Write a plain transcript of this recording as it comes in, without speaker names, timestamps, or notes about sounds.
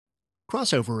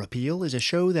Crossover Appeal is a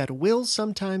show that will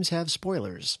sometimes have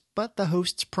spoilers, but the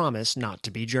hosts promise not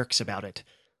to be jerks about it.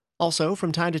 Also,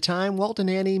 from time to time, Walt and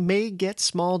Annie may get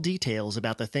small details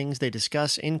about the things they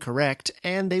discuss incorrect,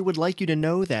 and they would like you to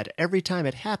know that every time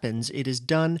it happens, it is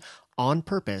done on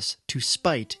purpose to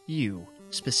spite you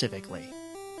specifically.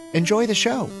 Enjoy the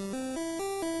show!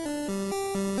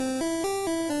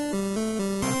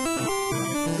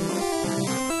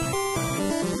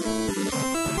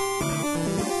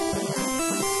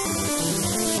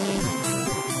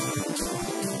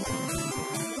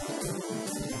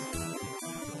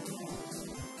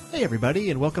 Hey everybody,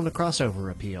 and welcome to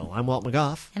Crossover Appeal. I'm Walt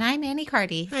McGough. And I'm Annie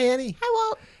Carty. Hi Annie. Hi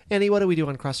Walt. Annie, what do we do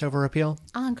on Crossover Appeal?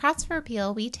 On Crossover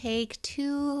Appeal, we take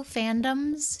two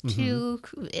fandoms, two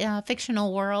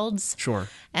fictional worlds. Sure.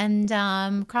 And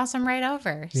cross them right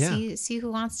over. Yeah. See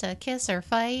who wants to kiss or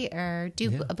fight or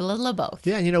do a little of both.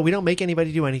 Yeah, you know, we don't make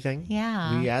anybody do anything.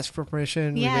 Yeah. We ask for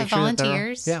permission. Yeah, we make sure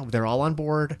volunteers. That they're all on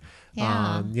board.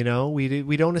 Yeah. You know,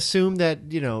 we don't assume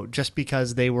that, you know, just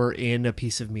because they were in a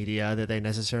piece of media that they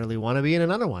necessarily want to be in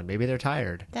another one. Maybe they're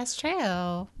tired. That's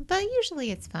true. But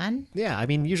usually it's fun. Yeah, I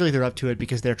mean, usually they're up to it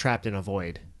because they're trapped in a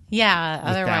void. Yeah,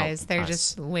 otherwise they're us.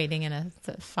 just waiting in a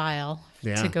file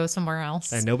Yeah. to go somewhere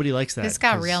else. And nobody likes that. This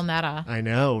got 'cause real meta. I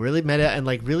know, really meta and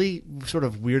like really sort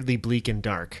of weirdly bleak and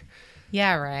dark.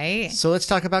 Yeah, right? So let's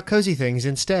talk about cozy things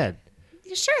instead.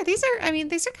 Sure, these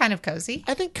are kind of cozy.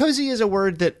 I think cozy is a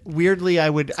word that weirdly I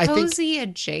think Cozy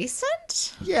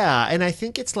adjacent? yeah, and I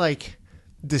think it's like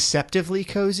deceptively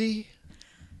cozy.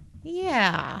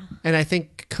 Yeah. And I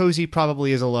think cozy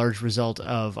probably is a large result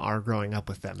of our growing up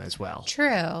with them as well.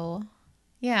 True.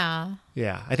 Yeah.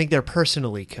 Yeah, I think they're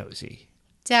personally cozy.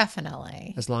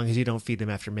 Definitely. As long as you don't feed them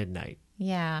after midnight.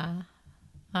 Yeah.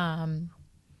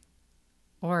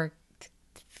 Or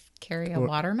carry a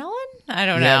watermelon? I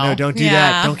don't know. No, don't do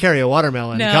that. Don't carry a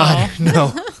watermelon. No. God,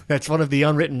 no. That's one of the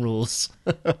unwritten rules.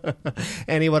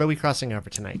 Annie, what are we crossing over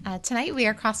tonight? Tonight we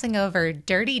are crossing over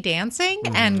Dirty Dancing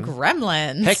and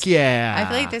Gremlins. Heck yeah. I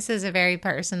feel like this is a very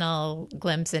personal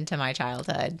glimpse into my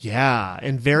childhood. Yeah,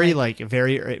 and very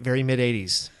very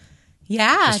mid-'80s.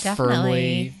 Yeah, Just definitely.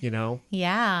 firmly, you know.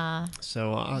 Yeah.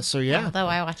 So yeah. Although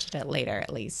I watched it later,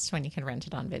 at least, when you can rent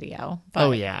it on video. But,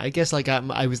 Oh yeah, I guess like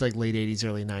I was like late 80s,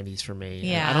 early 90s for me.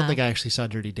 Yeah. I don't think I actually saw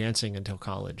Dirty Dancing until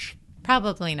college.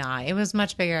 Probably not. It was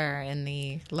much bigger in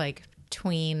the like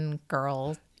tween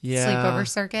girl Yeah. sleepover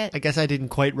circuit. I guess I didn't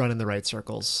quite run in the right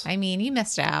circles. I mean, you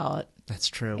missed out. That's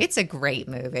true. It's a great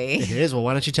movie. It is. Well,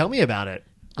 why don't you tell me about it?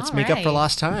 Let's All make up for right.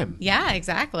 lost time. Yeah,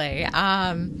 exactly.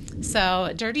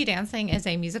 So Dirty Dancing is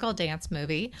a musical dance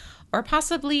movie, or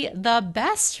possibly the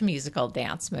best musical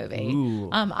dance movie. Ooh.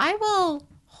 I will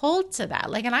hold to that.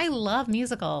 Like, and I love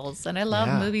musicals, and I love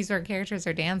Yeah. movies where characters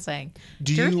are dancing.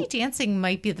 Do Dirty you- Dancing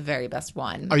might be the very best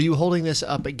one. Are you holding this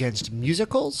up against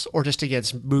musicals or just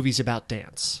against movies about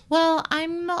dance? Well,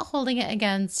 I'm holding it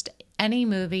against any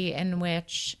movie in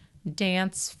which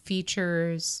dance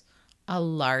features a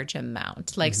large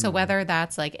amount. Like, so whether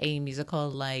that's like a musical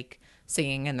like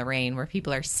Singing in the Rain where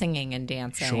people are singing and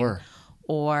dancing. Sure.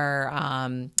 Or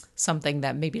something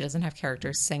that maybe doesn't have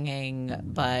characters singing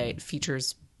but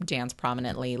features dance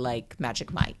prominently like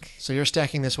Magic Mike. So you're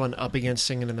stacking this one up against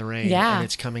Singing in the Rain, Yeah. and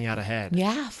it's coming out ahead.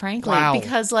 Yeah, frankly. Wow.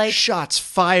 Because like Shots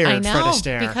fired, I know, Fred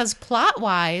Astaire. because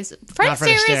plot-wise, Fred Not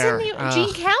Fred Astaire Astaire. is in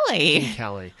Gene Kelly. Gene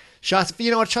Kelly. Shots, you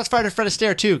know what? Shots fired at Fred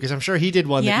Astaire too, because I'm sure he did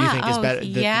one that you Yeah. think is Oh, better.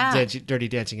 yeah. That Dirty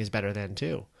Dancing is better than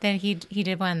too. Then he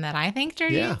did one that I think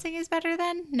Dirty Yeah. Dancing is better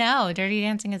than. No, Dirty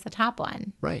Dancing is the top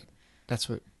one. Right. That's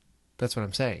what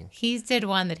I'm saying. He did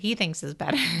one that he thinks is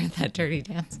better than Dirty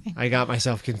Dancing. I got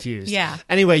myself confused. Yeah.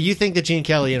 Anyway, you think that Gene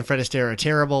Kelly and Fred Astaire are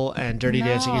terrible, and Dirty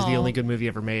Dancing is the No. only good movie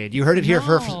ever made. You heard it here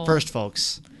No. first,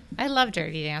 folks. I love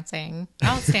Dirty Dancing.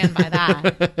 I'll stand by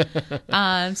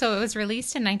that. So it was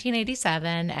released in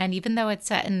 1987, and even though it's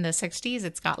set in the 60s,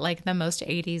 it's got like the most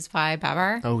 80s vibe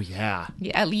ever. Oh yeah.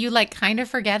 Yeah, you like kind of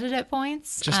forget it at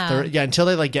points. Just until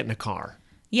they like get in a car.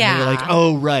 Yeah. And then you're like,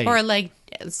 oh right. Or like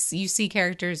you see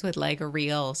characters with like a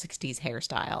real 60s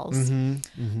hairstyles.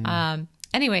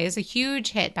 Anyway, it's a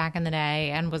huge hit back in the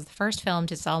day and was the first film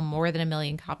to sell more than 1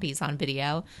 million copies on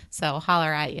video. So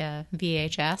holler at you,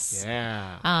 VHS.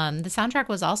 Yeah. The soundtrack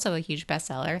was also a huge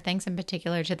bestseller, thanks in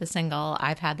particular to the single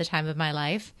I've Had the Time of My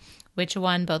Life, which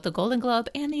won both the Golden Globe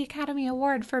and the Academy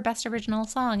Award for Best Original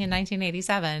Song in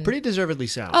 1987. Pretty deservedly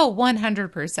so. Oh,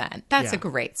 100%. That's Yeah. a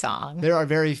great song. There are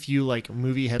very few like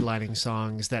movie headlining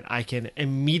songs that I can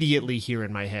immediately hear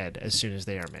in my head as soon as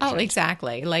they are mentioned. Oh,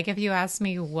 exactly. Like if you ask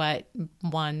me what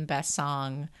won Best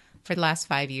Song for the last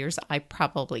 5 years, I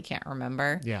probably can't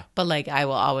remember. Yeah. But like I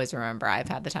will always remember I've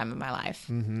Had the Time of My Life.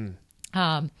 Mm-hmm.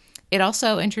 It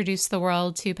also introduced the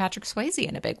world to Patrick Swayze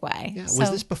in a big way. Yeah. So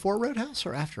Was this before Roadhouse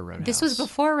or after Roadhouse? this was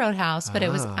before Roadhouse, but it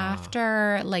was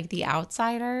after like The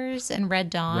Outsiders and Red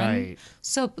Dawn. Right.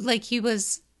 So like he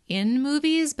was in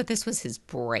movies, but this was his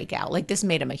breakout. Like this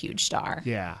made him a huge star.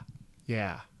 Yeah.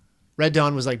 Yeah. Red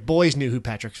Dawn was like, boys knew who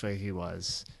Patrick Swayze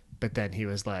was. But then he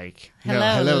was like,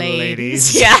 hello,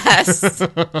 ladies. Yes.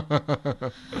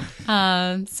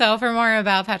 So for more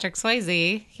about Patrick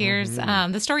Swayze, here's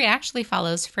the story actually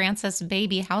follows Frances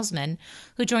Baby Hausman,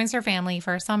 who joins her family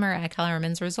for a summer at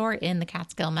Kellerman's resort in the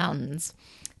Catskill Mountains.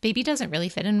 Baby doesn't really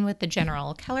fit in with the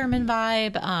general Kellerman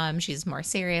vibe. She's more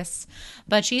serious,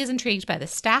 but she is intrigued by the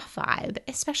staff vibe,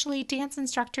 especially dance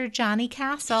instructor Johnny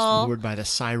Castle. Lured by the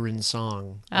siren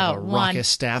song of a raucous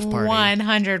staff party.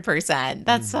 100%.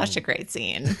 That's such a great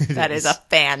scene. That is a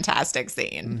fantastic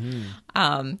scene.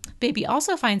 Baby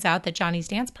also finds out that Johnny's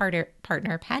dance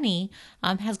partner, Penny,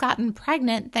 has gotten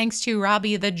pregnant thanks to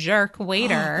Robbie the jerk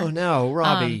waiter. Oh, no,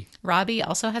 Robbie. Robbie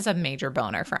also has a major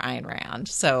boner for Ayn Rand,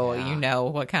 so you know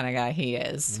what kind of guy he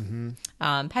is.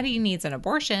 Penny needs an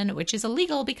abortion, which is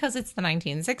illegal because it's the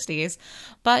 1960s,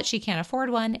 but she can't afford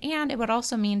one, and it would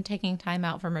also mean taking time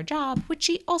out from her job, which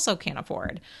she also can't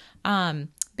afford.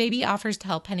 Baby offers to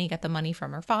help Penny get the money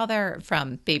from her father,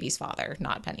 from Baby's father,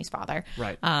 not Penny's father.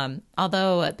 Right.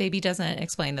 Although Baby doesn't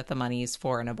explain that the money's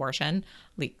for an abortion,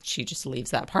 she just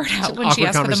leaves that part out It's when she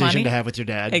asks for the money. conversation to have with your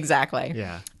dad. Exactly.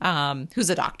 Yeah. Who's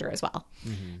a doctor as well.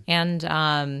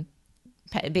 And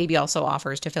Baby also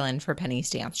offers to fill in for Penny's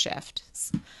dance shift.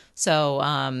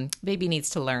 So Baby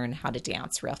needs to learn how to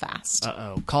dance real fast.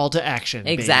 Uh-oh. Call to action,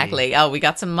 Exactly. baby. Oh, we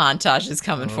got some montages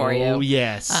coming for you. Oh,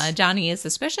 yes. Johnny is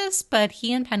suspicious, but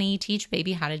he and Penny teach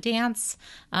Baby how to dance.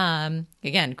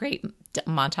 Again, great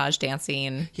montage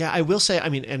dancing. Yeah, I will say, I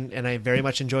mean, and I very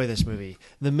much enjoy this movie.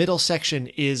 The middle section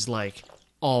is like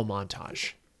all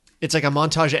montage. It's like a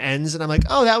montage ends, and I'm like,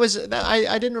 oh,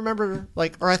 I didn't remember,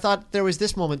 like, or I thought there was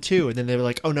this moment too, and then they were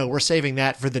like, oh no, we're saving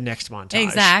that for the next montage.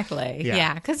 Exactly.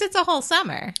 Yeah, because it's a whole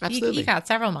summer. Absolutely. You got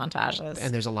several montages,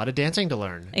 and there's a lot of dancing to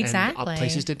learn. Exactly. And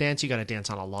places to dance. You got to dance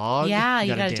on a log. Yeah,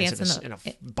 you got to dance in a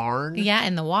barn. Yeah,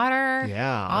 in the water.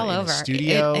 Yeah, all in over. A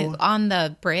studio. On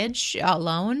the bridge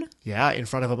alone. Yeah, in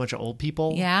front of a bunch of old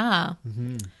people. Yeah.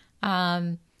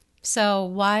 So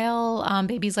while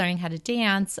Baby's learning how to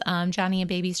dance, Johnny and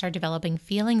Baby start developing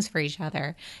feelings for each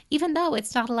other, even though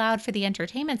it's not allowed for the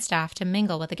entertainment staff to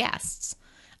mingle with the guests.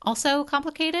 Also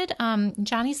complicated,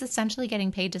 Johnny's essentially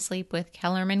getting paid to sleep with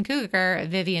Kellerman cougar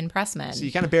Vivian Pressman. So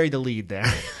you kind of buried the lead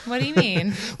there. What do you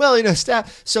mean? Well,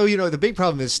 staff. So, the big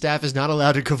problem is staff is not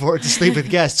allowed to afford to sleep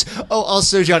with guests. Oh,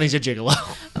 also Johnny's a gigolo.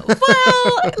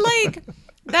 Well, like...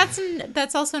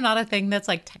 That's also not a thing that's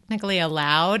like technically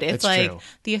allowed. It's that's like true.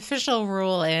 The official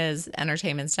rule is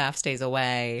entertainment staff stays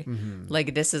away.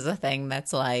 Like this is a thing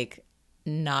that's like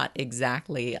not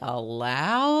exactly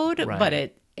allowed, Right. but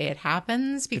it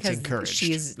happens because encouraged.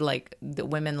 she's like the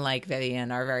women like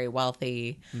Vivian are very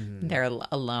wealthy. They're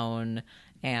alone.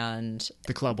 And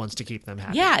The club wants to keep them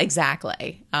happy. yeah,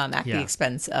 exactly. At the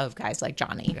expense of guys like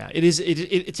Johnny. Yeah,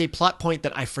 it's a plot point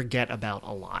that I forget about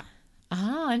a lot.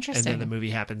 Oh, interesting. And then the movie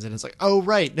happens and it's like, oh,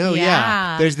 right. No,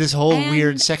 Yeah. There's this whole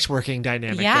weird sex working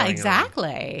dynamic going on.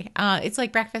 exactly. It's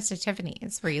like Breakfast at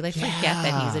Tiffany's where you like forget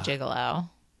that he's a gigolo.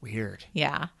 Weird.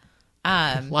 Yeah.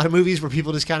 A lot of movies where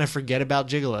people just kind of forget about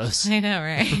gigolos. I know,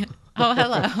 right? Oh,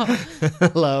 hello.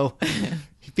 Hello.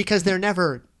 Because they're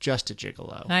never just a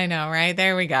gigolo. I know, right?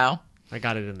 There we go. I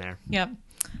got it in there. Yep.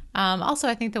 Also,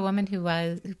 I think the woman who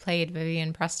played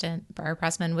Vivian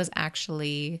Pressman was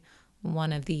actually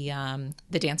one of the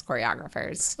dance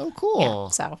choreographers. Oh, cool. Yeah,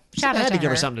 so shout I out had to to give her.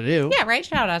 her something to do. Yeah, right.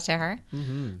 Shout out to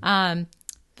her.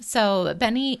 So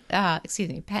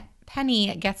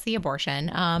Penny gets the abortion,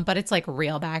 but it's like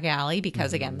real back alley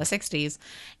because again, the 60s,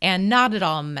 and not at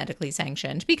all medically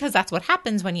sanctioned because that's what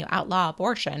happens when you outlaw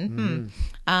abortion.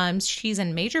 She's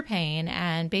in major pain,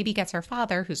 and Baby gets her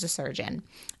father, who's a surgeon.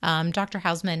 Dr.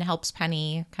 Hausman helps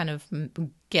Penny kind of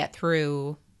get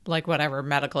through like whatever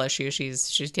medical issue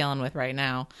she's dealing with right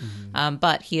now.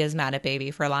 But he is mad at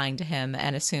Baby for lying to him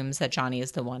and assumes that Johnny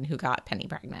is the one who got Penny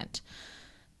pregnant.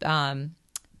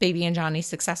 Baby and Johnny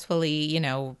successfully,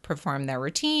 perform their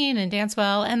routine and dance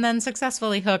well and then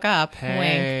successfully hook up.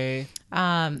 Hey.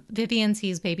 Wink. Vivian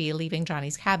sees Baby leaving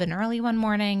Johnny's cabin early one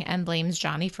morning and blames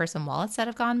Johnny for some wallets that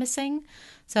have gone missing.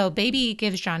 So Baby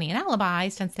gives Johnny an alibi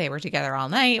since they were together all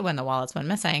night when the wallets went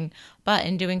missing. But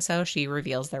in doing so, she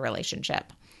reveals their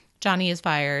relationship. Johnny is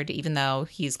fired, even though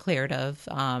he's cleared of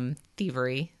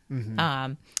thievery.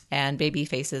 And Baby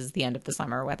faces the end of the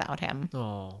summer without him.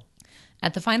 Oh.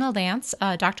 At the final dance,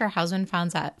 Dr. Houseman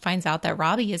finds out that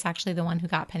Robbie is actually the one who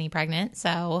got Penny pregnant.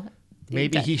 So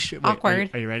maybe he should.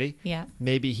 Awkward. Wait, are you ready? Yeah.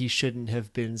 Maybe he shouldn't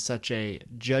have been such a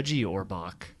judgy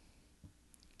Orbach.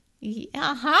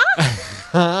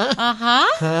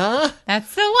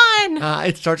 That's the one.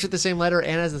 It starts with the same letter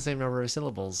and has the same number of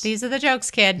syllables. These are the jokes,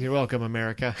 kid. You're welcome,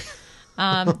 America.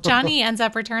 Johnny ends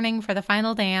up returning for the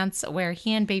final dance where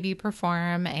he and Baby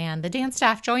perform, and the dance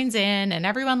staff joins in, and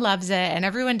everyone loves it, and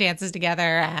everyone dances together,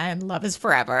 and love is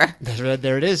forever.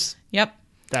 There it is. Yep.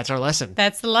 That's our lesson.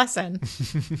 That's the lesson.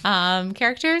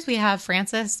 Characters, we have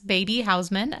Frances Baby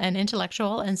Houseman, an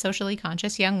intellectual and socially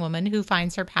conscious young woman who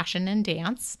finds her passion in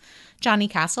dance. Johnny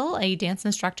Castle, a dance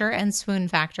instructor and swoon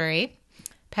factory.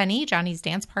 Penny, Johnny's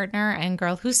dance partner and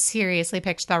girl who seriously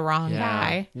picked the wrong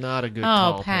guy. Not a good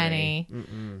call, Oh, Penny.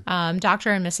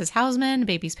 Dr. and Mrs. Houseman,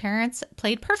 Baby's parents,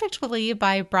 played perfectly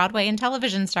by Broadway and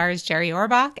television stars Jerry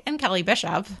Orbach and Kelly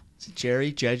Bishop. Is it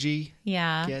Jerry, Judgy,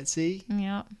 Yeah. Getsy?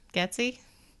 Yeah. Getsy?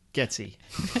 Getsy.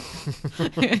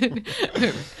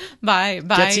 by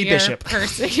Getsy your Bishop.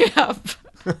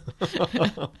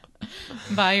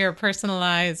 Buy your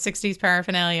personalized 60s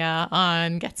paraphernalia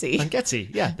on Getsy. On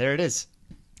Getsy. Yeah, there it is.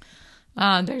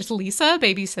 There's Lisa,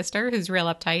 Baby's sister, who's real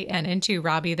uptight and into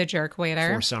Robbie the jerk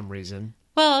waiter. For some reason.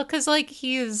 Well, because like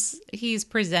he's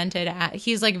presented at,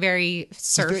 he's like very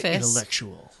surface. He's very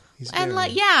intellectual. And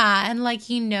like, yeah, and like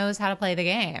he knows how to play the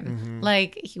game. Mm-hmm.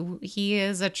 Like he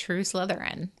is a true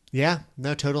Slytherin. Yeah,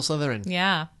 no, total Slytherin.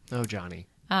 Yeah. Oh, Johnny.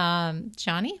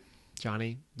 Johnny,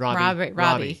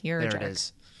 Robbie. You're a jerk. There it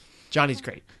is. Johnny's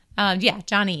great. Yeah,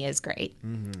 Johnny is great.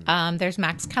 Mm-hmm. There's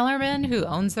Max Kellerman, who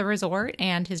owns the resort,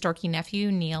 and his dorky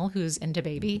nephew, Neil, who's into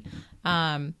Baby.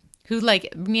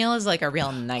 Neil is like a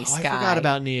real nice guy. I forgot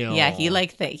about Neil. Yeah, he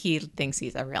thinks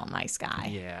he's a real nice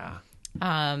guy. Yeah.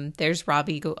 There's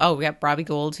Robbie. Robbie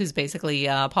Gould, who's basically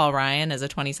Paul Ryan as a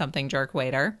 20-something jerk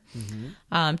waiter.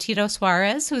 Mm-hmm. Tito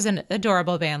Suarez, who's an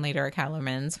adorable band leader at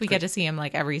Kellerman's. We get to see him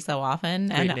like every so often.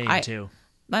 Great name too.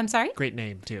 I'm sorry? Great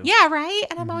name, too. Yeah, right?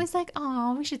 And I'm always like,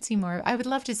 oh, we should see more. I would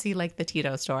love to see, like, the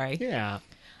Tito story. Yeah.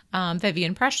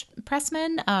 Vivian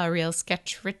Pressman, a real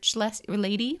sketch-rich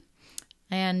lady.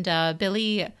 And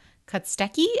Billy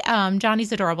Kotstecki,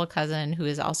 Johnny's adorable cousin, who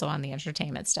is also on the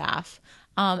entertainment staff.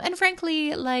 And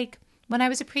frankly, like, when I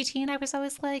was a preteen, I was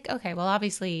always like, okay, well,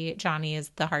 obviously, Johnny is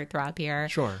the heartthrob here.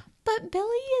 Sure. But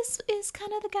Billy is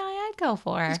kind of the guy I'd go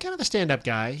for. He's kind of the stand-up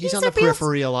guy. He's on the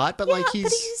periphery a lot, but but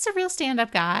he's a real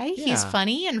stand-up guy. Yeah. He's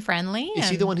funny and friendly. Is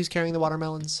he the one who's carrying the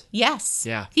watermelons? Yes.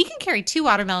 Yeah. He can carry 2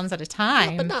 watermelons at a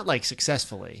time. Yeah, but not like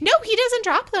successfully. No, he doesn't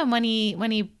drop them when he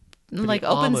like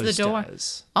opens the door.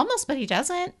 Does. Almost, but he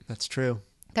doesn't. That's true.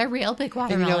 They're real big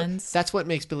watermelons. And, that's what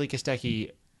makes Billy Kostecki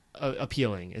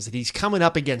appealing, is that he's coming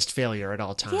up against failure at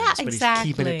all times, but he's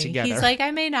keeping it together. He's like, I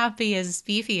may not be as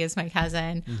beefy as my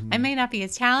cousin. I may not be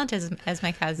as talented as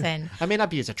my cousin. I may not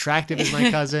be as attractive as my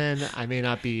cousin. I may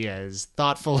not be as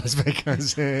thoughtful as my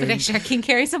cousin. But I sure can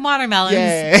carry some watermelons.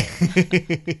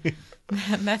 Yay!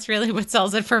 That's really what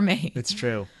sells it for me. It's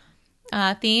true.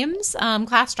 Themes,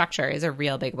 class structure is a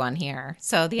real big one here.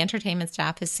 So the entertainment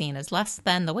staff is seen as less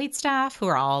than the wait staff, who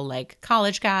are all like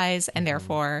college guys, and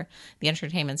therefore the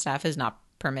entertainment staff is not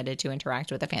permitted to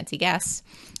interact with the fancy guests.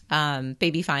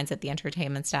 Baby finds that the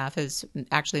entertainment staff is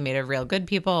actually made of real good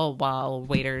people, while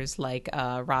waiters like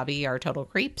Robbie are total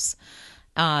creeps.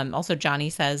 Also, Johnny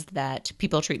says that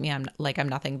people treat me like I'm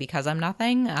nothing because I'm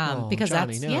nothing. Because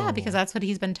Johnny, because that's what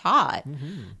he's been taught.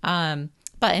 Mm-hmm.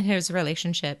 But in his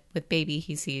relationship with Baby,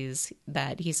 he sees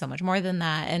that he's so much more than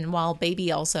that. And while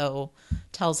Baby also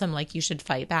tells him, like, you should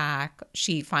fight back,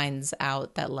 she finds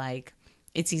out that, like,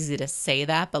 it's easy to say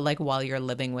that, but, like, while you're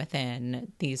living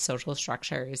within these social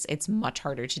structures, it's much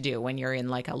harder to do when you're in,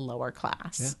 like, a lower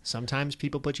class. Yeah. Sometimes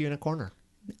people put you in a corner.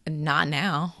 Not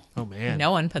now. Oh, man. No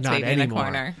one puts Baby in a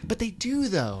corner. But they do,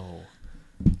 though.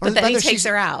 But then he takes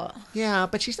her out. Yeah,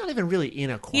 but she's not even really in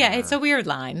a corner. Yeah, it's a weird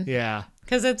line. Yeah.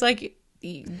 Because it's like,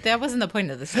 that wasn't the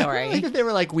point of the story. I think they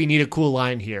were like, we need a cool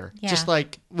line here. Yeah. Just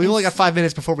like, we only got 5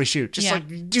 minutes before we shoot. Just like,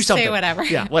 do something. Say whatever.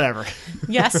 Yeah, whatever.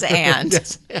 Yes, and.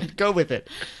 Yes, and go with it.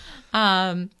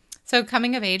 So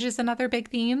coming of age is another big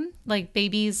theme. Like,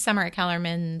 Baby's summer at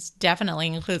Kellerman's definitely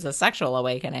includes a sexual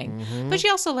awakening. Mm-hmm. But she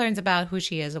also learns about who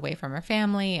she is away from her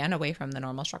family and away from the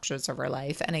normal structures of her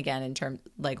life. And again, in terms,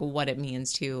 like, what it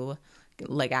means to,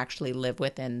 like, actually live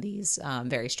within these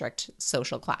very strict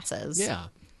social classes. Yeah.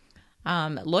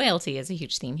 Loyalty is a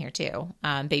huge theme here, too.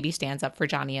 Baby stands up for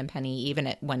Johnny and Penny,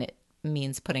 even when it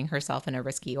means putting herself in a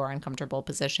risky or uncomfortable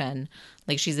position.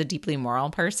 Like, she's a deeply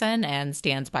moral person and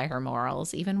stands by her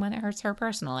morals, even when it hurts her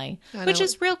personally, which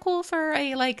is real cool for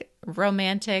a like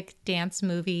romantic dance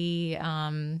movie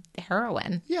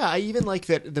heroine. Yeah, I even like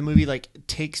that the movie like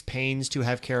takes pains to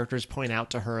have characters point out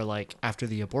to her, like after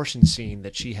the abortion scene,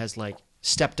 that she has like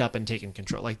stepped up and taken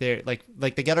control. Like they're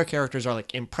like the Getter characters are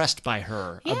like impressed by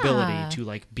her ability to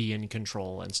like be in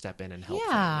control and step in and help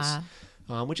things.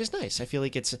 Which is nice. I feel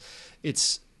like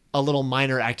it's a little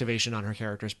minor activation on her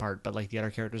character's part, but like the other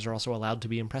characters are also allowed to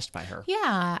be impressed by her.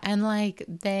 Yeah, and like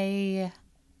they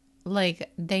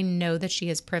know that she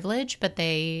has privilege, but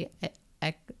they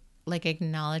like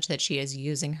acknowledge that she is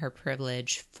using her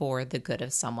privilege for the good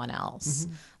of someone else.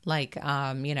 Mm-hmm. Like,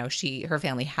 you know, her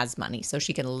family has money, so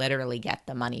she can literally get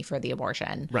the money for the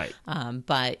abortion. Right.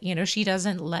 But, you know, she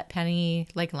doesn't let Penny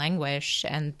like languish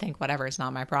and think whatever, it's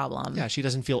not my problem. Yeah, she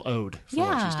doesn't feel owed for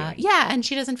what she's doing. Yeah, and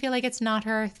she doesn't feel like it's not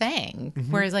her thing.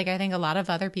 Mm-hmm. Whereas like I think a lot of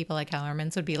other people like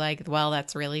Kellerman's would be like, well,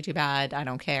 that's really too bad. I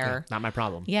don't care. Yeah, not my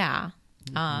problem. Yeah.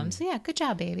 So yeah, good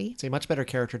job, baby. It's a much better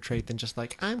character trait than just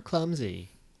like, I'm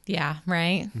clumsy. Yeah,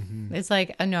 right? Mm-hmm. It's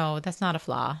like, no, that's not a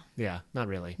flaw. Yeah, not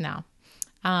really. No.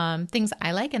 Things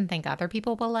I like and think other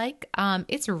people will like.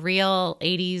 It's real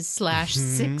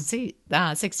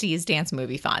 80s/60s dance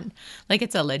movie fun. Like,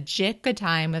 it's a legit good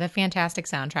time with a fantastic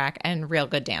soundtrack and real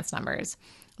good dance numbers.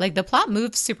 Like, the plot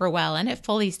moves super well and it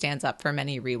fully stands up for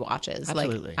many rewatches.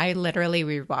 Absolutely. Like, I literally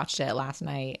rewatched it last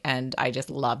night and I just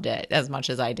loved it as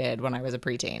much as I did when I was a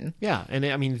preteen. Yeah, and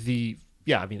I mean the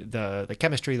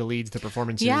chemistry, the leads, the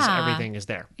performances, everything is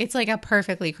there. It's like a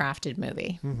perfectly crafted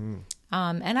movie. Mm-hmm.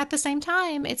 And at the same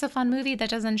time, it's a fun movie that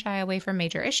doesn't shy away from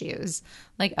major issues.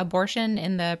 Like, abortion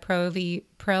in the pro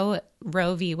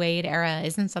Roe v. Wade era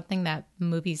isn't something that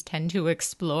movies tend to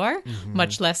explore,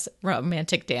 much less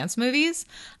romantic dance movies.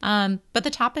 But the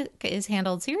topic is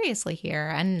handled seriously here.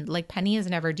 And like, Penny is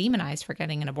never demonized for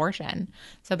getting an abortion.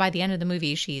 So by the end of the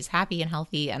movie, she's happy and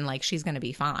healthy and like she's going to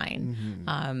be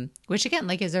fine. Which again,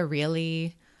 like, is a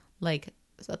really like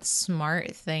a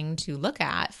smart thing to look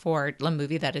at for a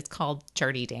movie that is called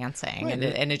Dirty Dancing. Right.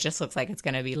 And it just looks like it's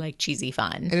going to be like cheesy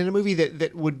fun. And in a movie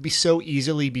that would be so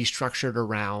easily be structured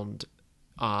around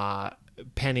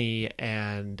Penny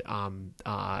and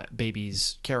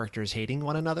Baby's characters hating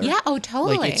one another. Yeah, oh,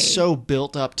 totally. Like, it's so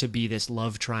built up to be this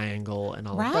love triangle and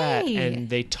all of that. And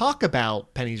they talk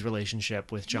about Penny's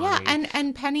relationship with Johnny. Yeah,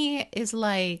 and Penny is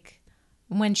like,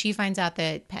 when she finds out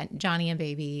that Johnny and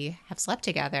Baby have slept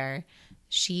together,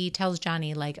 she tells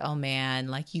Johnny, like, oh man,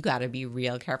 like, you got to be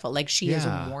real careful. Like, she is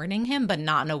warning him, but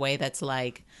not in a way that's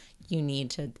like, you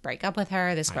need to break up with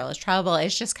her. This girl is trouble.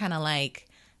 It's just kind of like,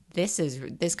 this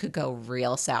could go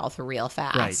real south real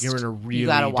fast. Right. You're in a really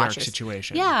dark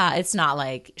situation. Yeah. It's not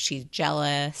like she's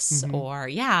jealous or,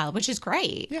 which is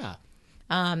great. Yeah.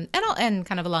 And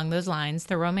kind of along those lines,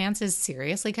 the romance is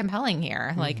seriously compelling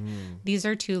here. Like, these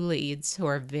are two leads who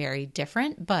are very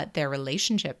different, but their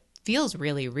relationship feels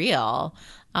really real.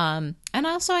 And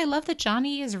also, I love that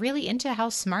Johnny is really into how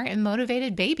smart and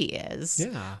motivated Baby is.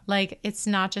 Yeah. Like, it's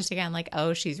not just, again, like,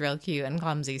 oh, she's real cute and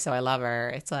clumsy, so I love her.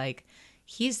 It's like,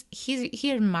 he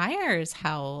admires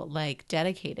how, like,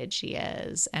 dedicated she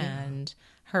is and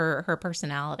her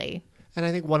personality. And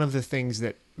I think one of the things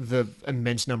that the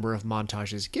immense number of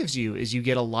montages gives you is you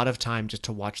get a lot of time just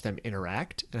to watch them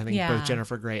interact. And I think both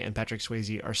Jennifer Grey and Patrick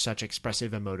Swayze are such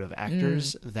expressive, emotive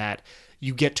actors that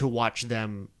you get to watch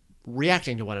them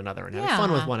reacting to one another and having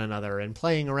fun with one another and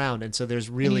playing around. And so there's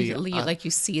really...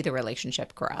 you see the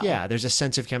relationship grow. Yeah, there's a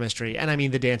sense of chemistry. And I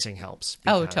mean, the dancing helps.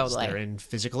 Oh, totally. They're in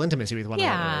physical intimacy with one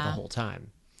another the whole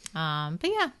time. But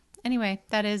yeah, anyway,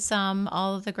 that is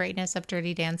all of the greatness of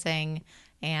Dirty Dancing.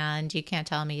 And you can't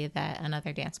tell me that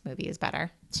another dance movie is better.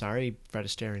 Sorry, Fred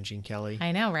Astaire and Gene Kelly.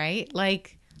 I know, right?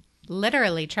 Like,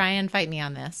 literally, try and fight me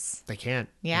on this. They can't.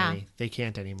 Yeah. Annie. They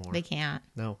can't anymore. They can't.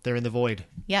 No, they're in the void.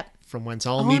 Yep. From whence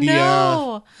all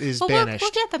media is banished. We'll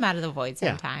get them out of the void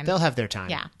sometime. Yeah, they'll have their time.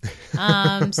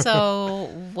 Yeah. So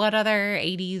what other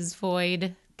 80s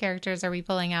void characters are we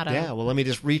pulling out of? Yeah, well, let me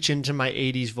just reach into my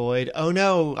 80s void. Oh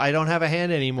no, I don't have a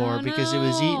hand anymore because it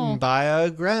was eaten by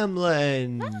a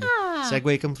gremlin.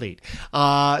 Segue complete.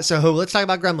 So let's talk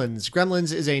about Gremlins.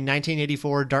 Gremlins is a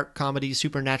 1984 dark comedy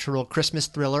supernatural Christmas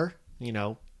thriller. You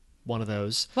know, one of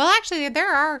those. Well, actually,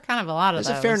 there are kind of a lot of those.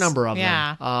 There's a fair number of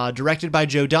them. Directed by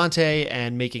Joe Dante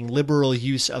and making liberal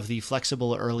use of the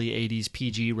flexible early 80s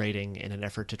PG rating in an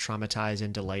effort to traumatize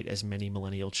and delight as many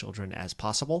millennial children as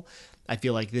possible. I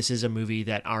feel like this is a movie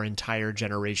that our entire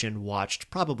generation watched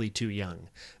probably too young,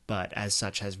 but as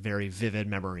such has very vivid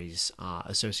memories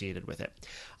associated with it.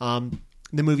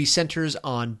 The movie centers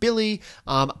on Billy,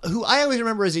 who I always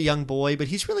remember as a young boy, but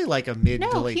he's really like a mid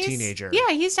to late teenager.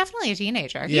 Yeah, he's definitely a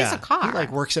teenager. He has a car. He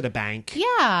like works at a bank. Yeah.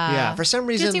 Yeah. For some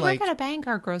reason, does he like, work at a bank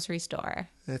or a grocery store?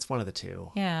 It's one of the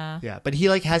two. Yeah. Yeah, but he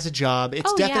like has a job.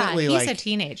 It's definitely he's like a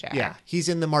teenager. Yeah, he's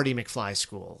in the Marty McFly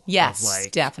school. Yes, of,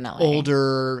 like, definitely.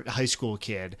 Older high school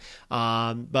kid.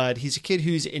 But he's a kid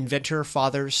whose inventor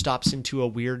father stops into a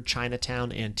weird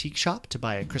Chinatown antique shop to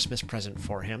buy a Christmas present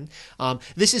for him.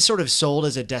 This is sort of sold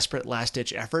as a desperate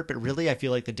last-ditch effort, but really I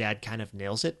feel like the dad kind of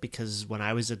nails it, because when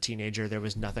I was a teenager, there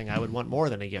was nothing I would want more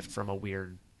than a gift from a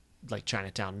weird like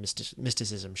Chinatown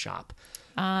mysticism shop.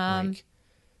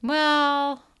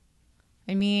 Well,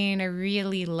 I mean, I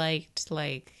really liked,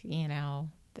 like, you know,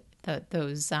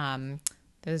 those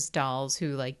dolls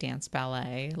who like dance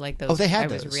ballet, like those. Oh, they had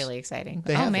those. those. Was really exciting.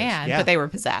 They had man, those, yeah. But they were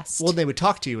possessed. Well, they would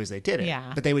talk to you as they did it.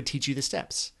 Yeah. But they would teach you the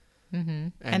steps. Mm-hmm.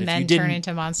 And then turn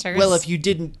into monsters. Well, if you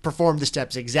didn't perform the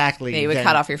steps exactly, they would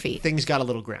cut off your feet. Things got a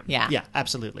little grim. Yeah. Yeah,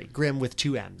 absolutely. Grim with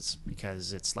 2 M's,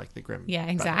 because it's like the Grimm. Yeah,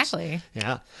 exactly.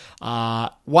 Brothers. Yeah.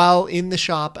 While in the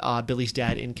shop, Billy's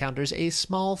dad encounters a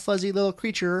small, fuzzy little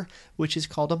creature, which is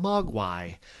called a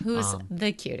mogwai. Who's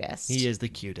the cutest. He is the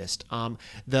cutest.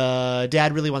 The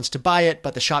dad really wants to buy it,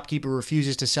 but the shopkeeper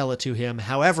refuses to sell it to him.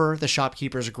 However, the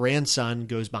shopkeeper's grandson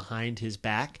goes behind his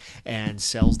back and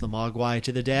sells the mogwai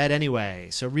to the dad anyway.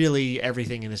 So really,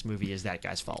 everything in this movie is that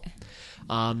guy's fault.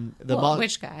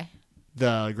 Which guy?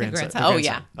 The grandson. Oh,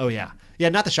 yeah. Oh, yeah. Yeah,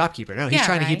 not the shopkeeper. No, he's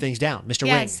trying to keep things down. Mr.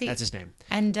 Wing, that's his name.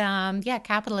 And,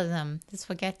 capitalism. That's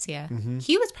what gets you. Mm-hmm.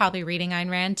 He was probably reading Ayn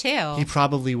Rand, too. He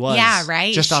probably was. Yeah,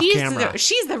 right? Just off camera.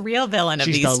 She's the real villain of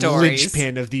these stories. stories. She's the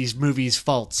linchpin of these movies'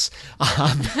 faults.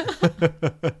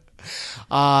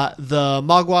 The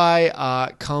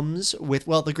mogwai comes with,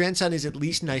 well, the grandson is at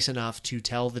least nice enough to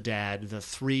tell the dad the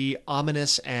 3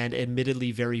 ominous and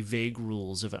admittedly very vague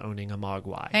rules of owning a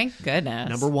mogwai. Thank goodness.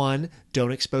 Number 1,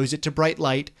 don't expose it to bright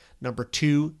light. Number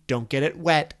 2, don't get it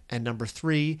wet. And number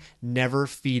 3, never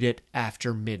feed it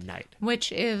after midnight.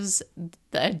 Which is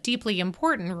a deeply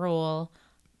important rule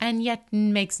and yet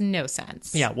makes no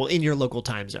sense. Yeah, well, in your local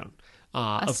time zone.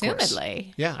 Assumedly. Of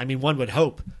course. Yeah, I mean, one would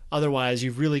hope. Otherwise,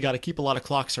 you've really got to keep a lot of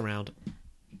clocks around.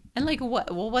 And like,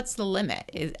 what? Well, what's the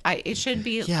limit? It should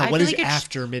be. Yeah, what is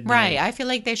after midnight? Right. I feel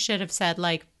like they should have said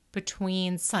like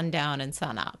between sundown and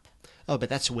sunup. Oh, but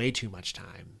that's way too much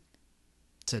time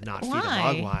to not feed a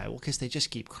Why? mogwai. Well, because they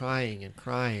just keep crying and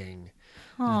crying.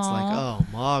 And it's like, oh,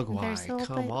 mogwai,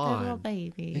 come on. They're little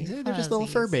babies. They're just little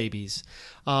fur babies.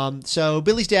 So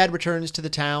Billy's dad returns to the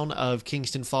town of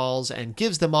Kingston Falls and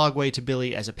gives the mogwai to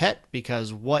Billy as a pet,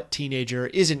 because what teenager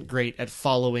isn't great at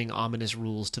following ominous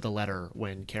rules to the letter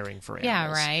when caring for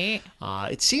animals? Yeah,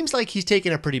 right. It seems like he's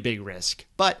taking a pretty big risk,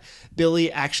 but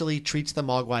Billy actually treats the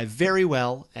mogwai very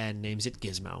well and names it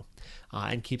Gizmo,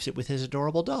 and keeps it with his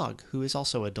adorable dog, who is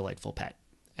also a delightful pet.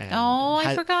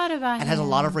 I forgot about it. It has a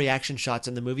lot of reaction shots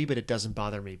in the movie, but it doesn't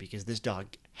bother me because this dog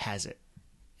has it.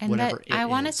 And I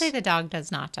want to say the dog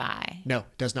does not die. No,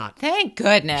 does not. Thank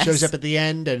goodness. Shows up at the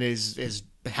end and is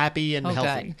happy and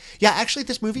healthy. Good. Yeah, actually,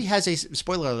 this movie has a,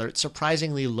 spoiler alert,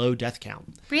 surprisingly low death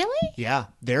count. Really? Yeah,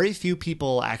 very few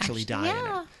people actually die in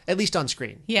it. At least on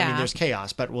screen. Yeah. I mean, there's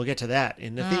chaos, but we'll get to that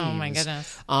in the themes. Oh, my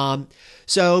goodness.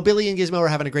 So Billy and Gizmo are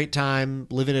having a great time,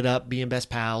 living it up, being best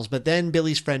pals. But then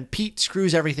Billy's friend Pete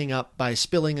screws everything up by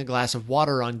spilling a glass of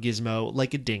water on Gizmo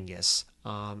like a dingus.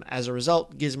 As a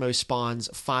result, Gizmo spawns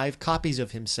 5 copies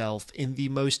of himself in the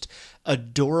most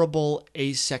adorable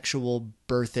asexual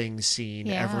birthing scene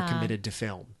ever committed to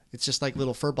film. It's just like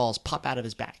little fur balls pop out of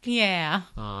his back. Yeah.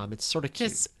 It's sort of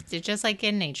cute. Just like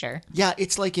in nature. Yeah,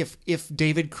 it's like if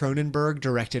David Cronenberg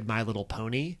directed My Little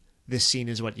Pony, this scene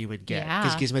is what you would get.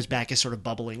 Because Gizmo's back is sort of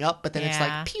bubbling up, but then it's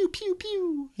like pew, pew,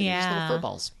 pew. These little fur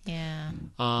balls. Yeah.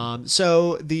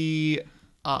 So the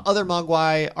other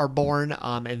mogwai are born,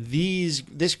 and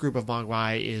this group of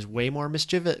mogwai is way more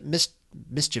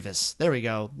mischievous. There we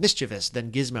go. Mischievous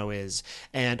than Gizmo is,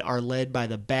 and are led by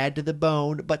the bad to the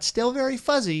bone, but still very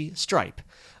fuzzy, Stripe.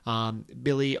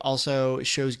 Billy also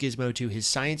shows Gizmo to his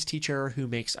science teacher, who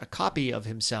makes a copy of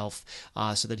himself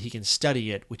so that he can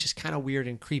study it, which is kind of weird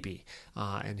and creepy.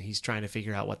 And he's trying to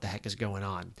figure out what the heck is going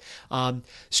on.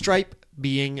 Stripe,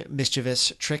 being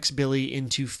mischievous, tricks Billy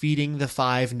into feeding the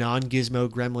 5 non-Gizmo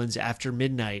gremlins after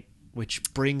midnight, which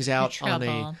brings out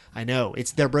I know,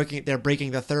 they're breaking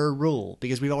the 3rd rule,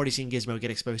 because we've already seen Gizmo get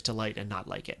exposed to light and not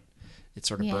like it. It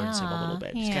sort of burns him a little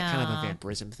bit. He's got kind of a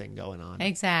vampirism thing going on.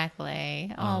 Exactly.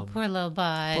 Oh, poor little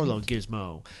bud. Poor little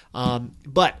Gizmo.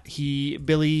 But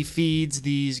Billy feeds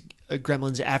these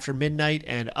gremlins after midnight,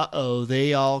 and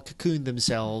they all cocoon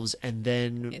themselves and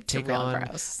then take on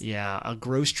a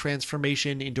gross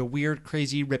transformation into weird,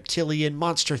 crazy reptilian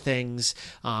monster things,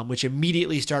 which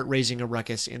immediately start raising a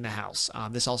ruckus in the house.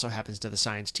 This also happens to the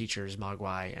science teacher's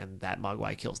Mogwai, and that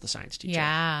Mogwai kills the science teacher.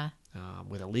 Yeah.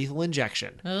 With a lethal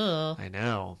injection. Ugh. I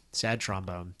know. Sad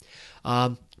trombone.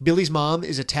 Billy's mom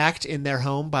is attacked in their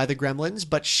home by the gremlins,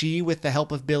 but she, with the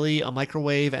help of Billy, a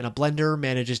microwave, and a blender,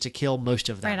 manages to kill most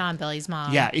of them. Right on, Billy's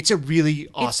mom. Yeah, it's a really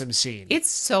awesome scene. It's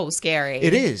so scary.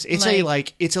 It is. It's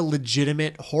it's a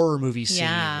legitimate horror movie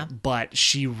scene, but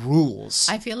she rules.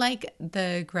 I feel like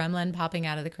the gremlin popping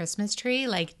out of the Christmas tree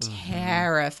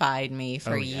terrified me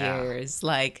for years.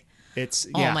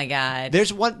 Oh my God.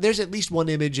 There's at least one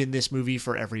image in this movie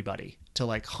for everybody to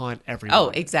haunt everyone. Oh,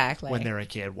 exactly. When they're a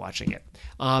kid watching it.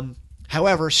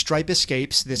 However, Stripe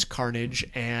escapes this carnage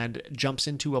and jumps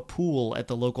into a pool at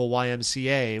the local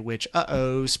YMCA, which,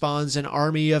 spawns an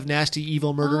army of nasty,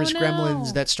 evil, murderous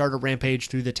gremlins that start a rampage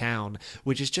through the town,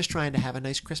 which is just trying to have a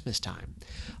nice Christmas time.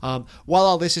 While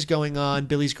all this is going on,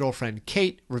 Billy's girlfriend,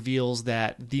 Kate, reveals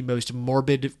that the most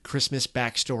morbid Christmas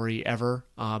backstory ever,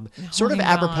 sort of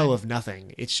apropos of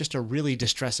nothing. It's just a really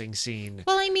distressing scene.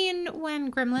 Well, I mean,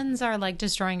 when gremlins are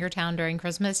destroying your town during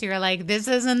Christmas, you're like, this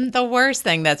isn't the worst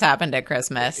thing that's happened at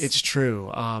Christmas. It's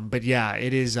true. But yeah,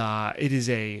 it is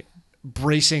a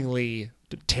bracingly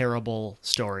terrible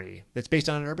story that's based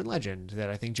on an urban legend that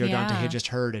I think Joe Dante had just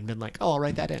heard and been like, I'll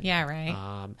write that in. Yeah,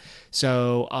 right.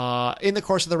 So in the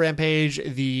course of the rampage,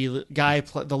 the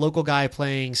local guy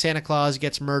playing Santa Claus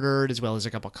gets murdered, as well as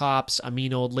a couple cops. A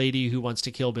mean old lady who wants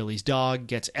to kill Billy's dog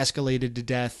gets escalated to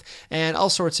death, and all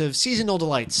sorts of seasonal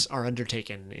delights are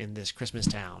undertaken in this Christmas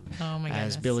town. Oh my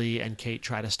goodness. As Billy and Kate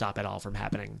try to stop it all from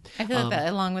happening. I feel that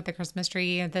along with the Christmas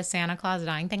tree, the Santa Claus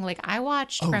dying thing, I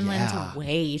watched Gremlins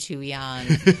way too young.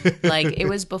 It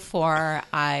was before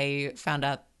I found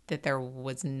out that there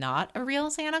was not a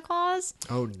real Santa Claus.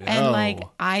 Oh no. And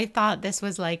I thought this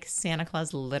was Santa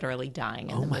Claus literally dying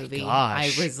in the movie.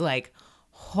 Gosh. I was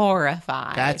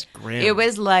horrified. That's grim. It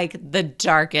was the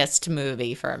darkest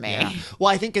movie for me. Yeah.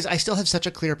 Well, I think I still have such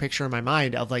a clear picture in my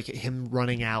mind of him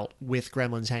running out with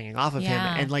gremlins hanging off of him,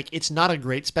 and it's not a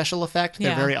great special effect.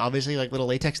 They're very obviously little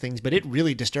latex things, but it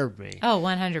really disturbed me. Oh,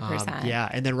 100%. Yeah,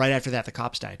 and then right after that, the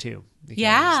cops die too. Because the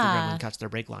gremlin cuts their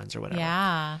brake lines or whatever.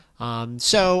 Yeah.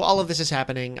 So all of this is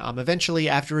happening. Eventually,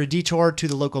 after a detour to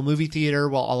the local movie theater,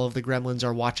 while all of the gremlins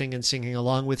are watching and singing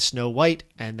along with Snow White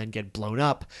and then get blown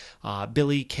up,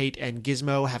 Billy, Kate, and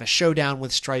Gizmo have a showdown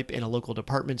with Stripe in a local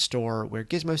department store where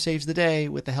Gizmo saves the day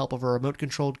with the help of a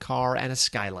remote-controlled car and a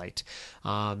skylight.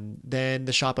 Then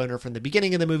the shop owner from the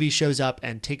beginning of the movie shows up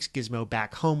and takes Gizmo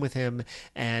back home with him,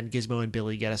 and Gizmo and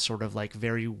Billy get a sort of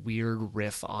very weird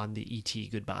riff on the E.T.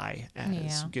 goodbye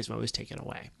as Gizmo is taken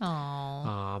away.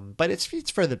 Aww. But it's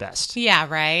for the best. Yeah,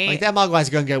 right? That Mogwai's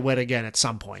going to get wet again at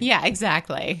some point. Yeah,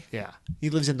 exactly. Yeah. He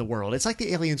lives in the world. It's like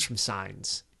the aliens from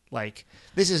Signs.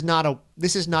 This is not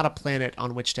a planet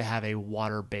on which to have a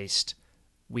water-based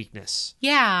weakness.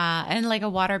 Yeah, and a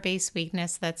water-based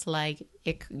weakness that's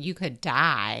you could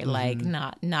die.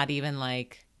 Not even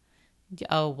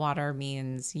water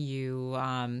means you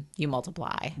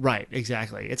multiply. Right,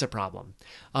 exactly. It's a problem.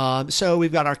 So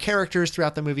we've got our characters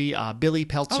throughout the movie. Billy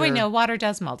Peltzer. Oh wait, no, water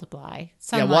does multiply.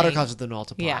 Water causes them to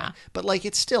multiply. Yeah. But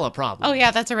it's still a problem. Oh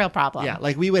yeah, that's a real problem. Yeah,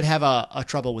 we would have a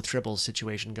trouble with Tribbles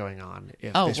situation going on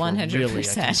if this 100%. Were really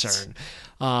a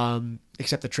concern.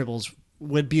 Except the Tribbles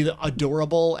would be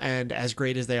adorable and as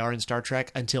great as they are in Star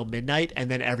Trek until midnight, and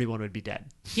then everyone would be dead.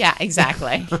 Yeah,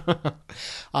 exactly.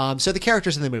 So the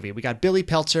characters in the movie, we got Billy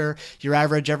Peltzer, your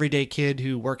average everyday kid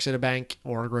who works at a bank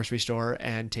or a grocery store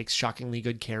and takes shockingly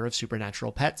good care of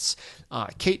supernatural pets.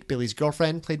 Kate, Billy's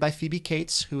girlfriend, played by Phoebe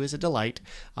Cates, who is a delight,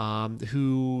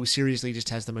 who seriously just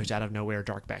has the most out-of-nowhere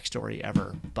dark backstory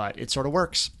ever, but it sort of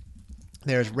works.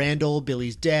 There's Randall,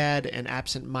 Billy's dad, an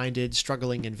absent-minded,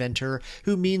 struggling inventor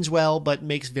who means well but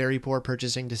makes very poor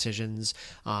purchasing decisions.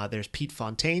 There's Pete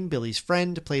Fontaine, Billy's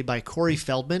friend, played by Corey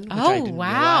Feldman, which I didn't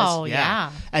realize.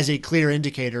 Yeah. As a clear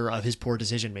indicator of his poor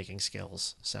decision-making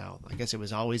skills. So I guess it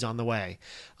was always on the way.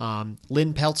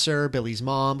 Lynn Peltzer, Billy's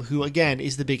mom, who, again,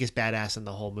 is the biggest badass in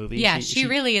the whole movie. Yeah, she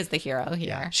really is the hero here.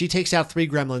 Yeah, she takes out 3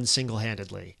 gremlins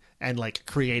single-handedly and,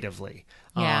 creatively.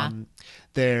 Yeah.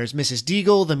 There's Mrs.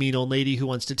 Deagle, the mean old lady who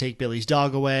wants to take Billy's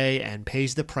dog away and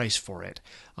pays the price for it.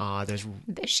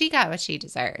 She got what she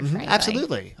deserved, right?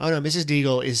 Absolutely. Oh no, Mrs.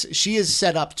 Deagle is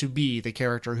set up to be the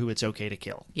character who it's okay to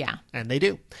kill. Yeah. And they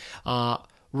do.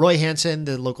 Roy Hansen,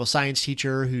 the local science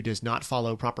teacher who does not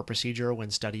follow proper procedure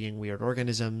when studying weird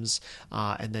organisms,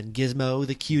 and then Gizmo,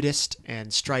 the cutest,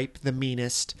 and Stripe, the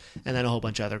meanest, and then a whole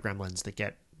bunch of other gremlins that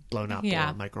get blown up or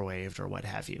microwaved or what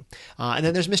have you. And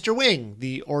then there's Mr. Wing,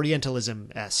 the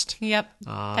Orientalism-est. Yep.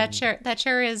 That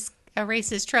sure is a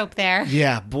racist trope there.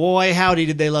 Yeah, boy, howdy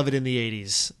did they love it in the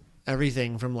 80s.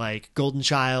 Everything from like Golden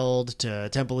Child to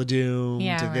Temple of Doom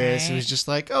to this. It was just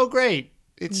like, oh, great.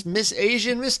 It's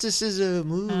Asian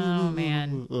mysticism. Ooh. Oh,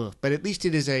 man. Ugh. But at least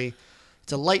it's a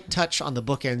light touch on the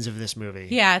bookends of this movie.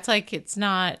 Yeah, it's like it's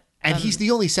not... And he's the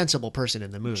only sensible person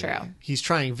in the movie. True. He's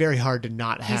trying very hard to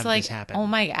not have this happen. Oh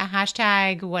my,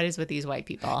 hashtag, what is with these white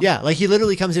people? Yeah, like he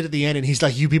literally comes in at the end and he's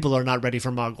like, you people are not ready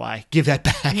for Mogwai. Give that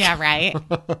back. Yeah, right.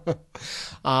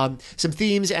 Some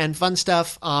themes and fun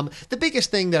stuff. The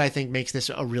biggest thing that I think makes this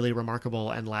a really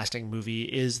remarkable and lasting movie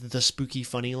is the spooky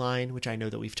funny line, which I know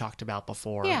that we've talked about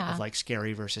before, of like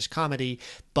scary versus comedy.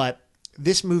 But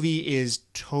this movie is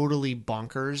totally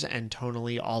bonkers and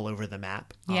tonally all over the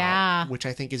map. Which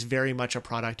I think is very much a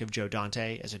product of Joe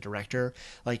Dante as a director.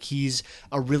 Like, he's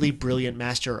a really brilliant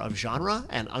master of genre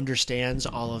and understands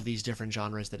all of these different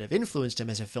genres that have influenced him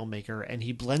as a filmmaker, and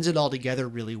he blends it all together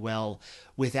really well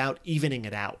without evening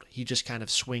it out. He just kind of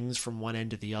swings from one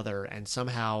end to the other and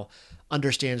somehow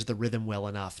understands the rhythm well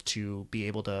enough to be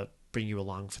able to bring you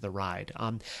along for the ride.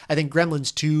 I think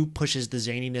Gremlins 2 pushes the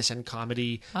zaniness and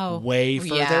comedy way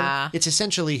further. Yeah. It's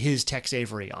essentially his Tex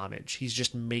Avery homage. He's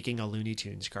just making a Looney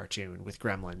Tunes cartoon with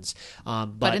Gremlins.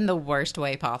 But in the worst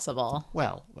way possible.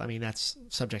 Well, I mean, that's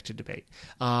subject to debate.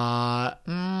 But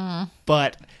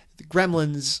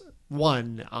Gremlins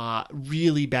 1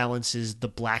 really balances the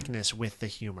blackness with the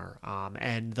humor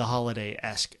and the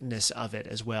holiday-esque-ness of it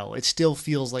as well. It still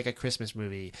feels like a Christmas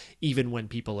movie, even when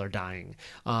people are dying.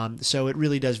 So it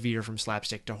really does veer from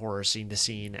slapstick to horror scene to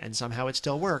scene, and somehow it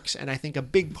still works. And I think a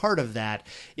big part of that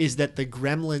is that the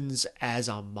Gremlins as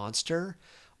a monster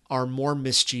are more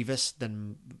mischievous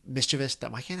than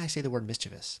why can't I say the word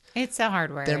mischievous? It's a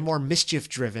hard word. They're more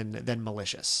mischief-driven than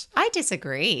malicious. I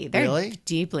disagree. They're really?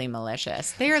 Deeply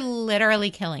malicious. They're literally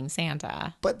killing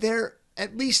Santa. But they're,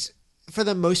 at least for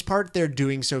the most part, they're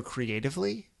doing so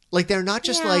creatively. Like, they're not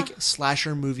just like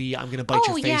slasher movie, I'm going to bite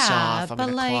your face off, I'm going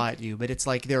to claw at you. But it's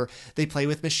like they play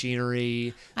with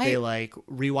machinery, they like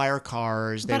rewire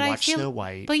cars, they watch Snow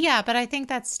White. But I think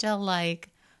that's still like...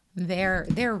 They're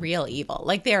real evil.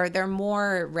 Like they're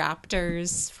more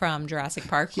raptors from Jurassic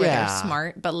Park where they're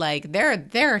smart, but like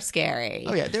they're scary.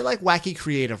 Oh yeah, they're like wacky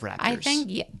creative raptors. I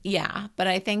think but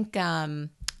I think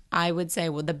I would say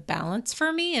the balance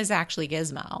for me is actually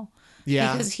Gizmo.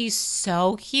 Yeah. Because he's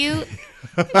so cute.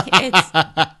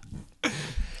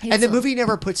 And the movie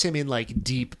never puts him in like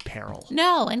deep peril.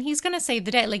 No, and he's going to save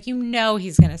the day. Like,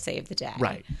 he's going to save the day.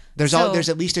 Right. There's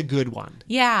at least a good one.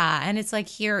 Yeah, and it's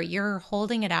like you're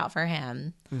holding it out for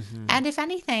him. Mm-hmm. And if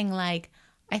anything, like,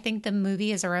 I think the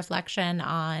movie is a reflection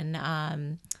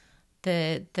on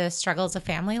the struggles of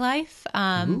family life.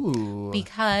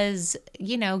 Because,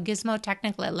 Gizmo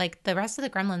technically, like, the rest of the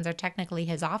Gremlins are technically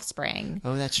his offspring.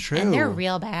 Oh, that's true. And they're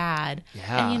real bad.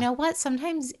 Yeah. And you know what?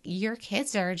 Sometimes your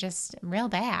kids are just real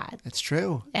bad. That's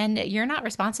true. And you're not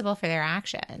responsible for their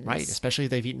actions. Right, especially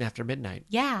if they've eaten after midnight.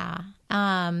 Yeah.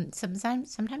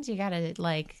 Sometimes you gotta,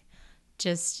 like,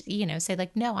 just, say,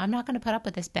 like, no, I'm not going to put up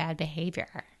with this bad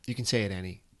behavior. You can say it,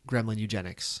 Annie. Gremlin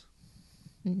eugenics.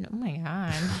 Oh my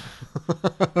God.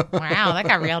 Wow, that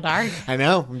got real dark. I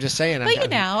know. I'm just saying.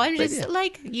 But I'm just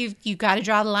like, you got to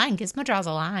draw the line. Gizmo draws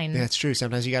a line. Yeah, that's true.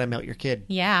 Sometimes you got to melt your kid.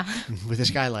 Yeah. With a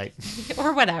skylight.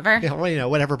 Or whatever. Yeah, well,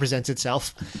 whatever presents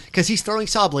itself. Because he's throwing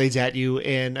saw blades at you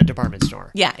in a department store.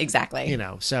 Yeah, exactly.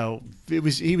 So he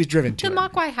was driven to it. The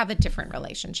Mogwai have a different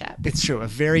relationship. It's true. A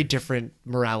very different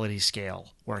morality scale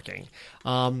working.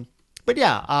 But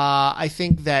yeah, I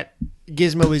think that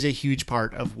Gizmo is a huge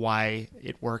part of why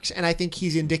it works. And I think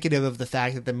he's indicative of the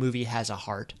fact that the movie has a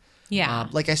heart. Yeah.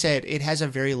 Like I said, it has a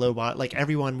very low... Like,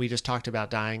 everyone we just talked about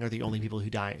dying are the only people who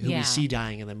die, who we see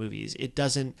dying in the movies. It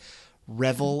doesn't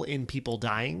revel in people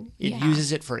dying. It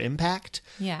uses it for impact.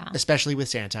 Yeah. Especially with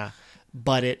Santa.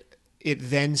 But it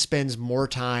then spends more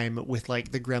time with,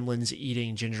 like, the Gremlins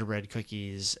eating gingerbread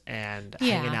cookies and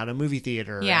hanging out in a movie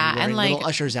theater and wearing like, little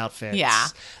ushers outfits. Yeah.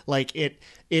 Like, it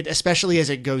especially as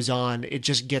it goes on, it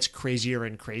just gets crazier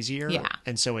and crazier. Yeah.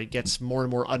 And so it gets more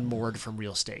and more unmoored from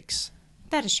real stakes.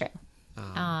 That is true.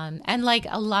 And like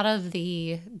a lot of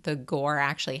the gore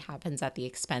actually happens at the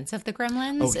expense of the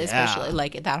Gremlins, especially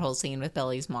like that whole scene with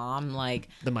Billy's mom, like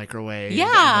the microwave,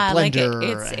 yeah, and the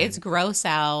blender, like it's gross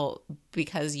out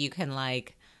because you can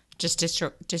like just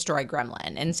destroy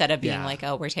Gremlin instead of being Yeah. like,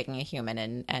 oh, we're taking a human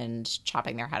and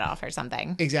chopping their head off or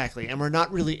something. Exactly. And we're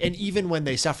not really, and even when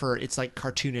they suffer, it's like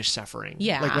cartoonish suffering.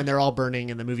 Yeah. Like when they're all burning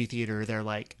in the movie theater, they're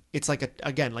like, it's like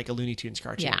like a Looney Tunes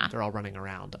cartoon. Yeah. They're all running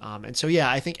around. And so, yeah,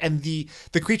 I think, and the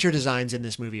creature designs in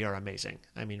this movie are amazing.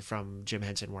 I mean, from Jim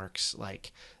Henson Works,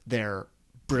 like they're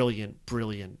brilliant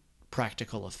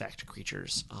practical effect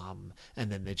creatures.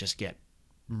 And then they just get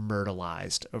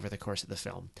myrtleized over the course of the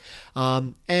film.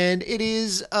 And it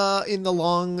is in the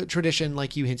long tradition,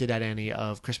 like you hinted at, Annie,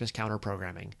 of Christmas counter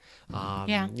programming.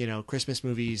 You know, Christmas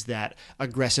movies that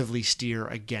aggressively steer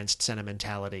against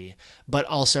sentimentality, but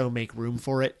also make room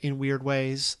for it in weird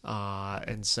ways.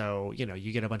 And so, you know,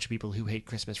 you get a bunch of people who hate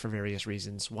Christmas for various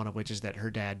reasons, one of which is that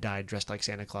her dad died dressed like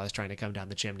Santa Claus trying to come down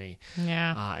the chimney.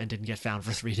 And didn't get found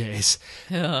for 3 days.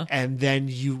 And then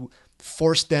you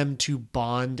force them to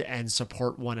bond and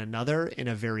support one another in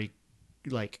a very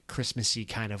like Christmassy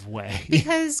kind of way.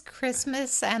 Because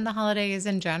Christmas and the holidays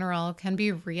in general can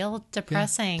be real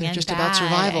depressing and just bad. about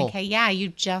survival. Okay, yeah, you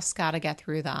just got to get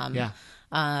through them. Yeah.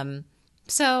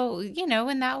 So, you know,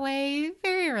 in that way,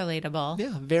 very relatable.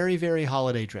 Yeah, very, very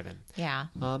holiday driven. Yeah.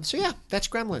 So yeah, that's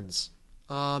Gremlins.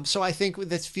 So I think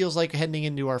this feels like heading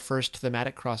into our first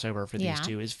thematic crossover for these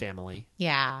two is family.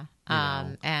 Yeah.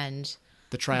 know, And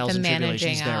the trials and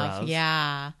tribulations thereof.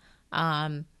 Yeah.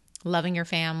 Loving your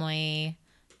family,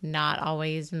 not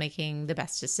always making the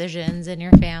best decisions in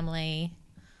your family.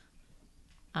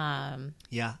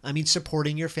 Yeah, I mean,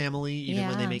 supporting your family even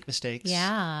when they make mistakes.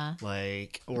 Yeah.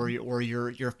 Like, or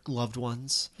your loved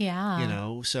ones. Yeah. You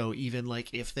know, so even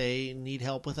like if they need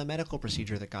help with a medical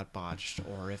procedure that got botched,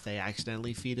 or if they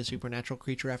accidentally feed a supernatural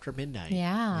creature after midnight.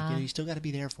 Yeah. Like, you know, you still got to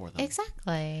be there for them.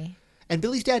 Exactly. And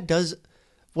Billy's dad does.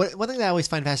 One thing that I always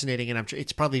find fascinating, and I'm sure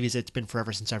it's probably because it's been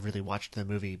forever since I've really watched the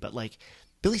movie, but like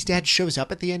Billy's dad shows up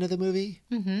at the end of the movie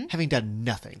having done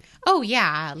nothing. Oh,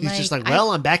 yeah. He's just like,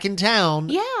 well, I'm back in town.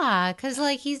 Yeah, because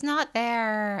like he's not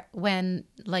there when,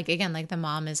 like, again, like the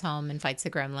mom is home and fights the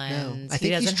gremlins. No, I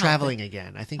think he's traveling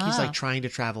again. I think he's like trying to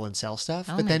travel and sell stuff,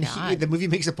 but then the movie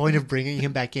makes a point of bringing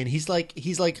him back in. He's like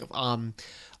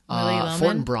Willy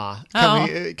Loman?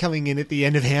 Fortinbras coming in at the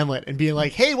end of Hamlet and being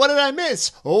like, hey, what did I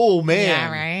miss? Oh, man.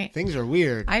 Yeah, right. Things are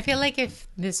weird. I feel like if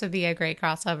this would be a great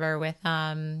crossover with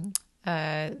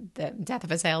the Death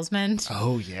of a Salesman.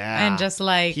 Oh, yeah. And just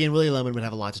like... He and Willy Loman would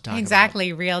have a lot to talk about.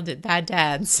 Exactly. Real bad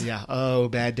dads. Yeah. Oh,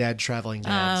 bad dad traveling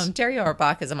dads. Jerry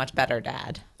Orbach is a much better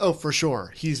dad. Oh, for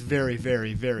sure. He's very,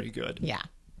 very, very good. Yeah.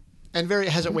 And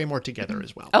has it way more together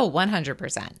as well. Oh,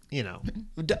 100%. You know,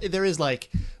 there is like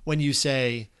when you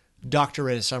say doctor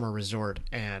at a summer resort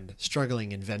and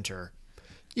struggling inventor,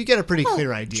 you get a pretty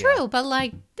clear idea. True, but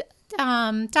like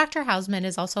Dr. Hausman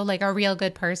is also like a real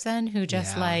good person who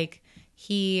just like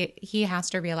he has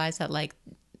to realize that like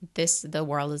the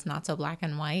world is not so black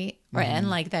and white, right? And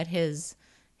like that his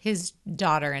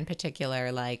daughter in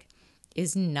particular like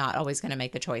is not always going to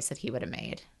make the choice that he would have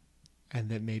made. And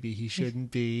that maybe he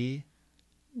shouldn't be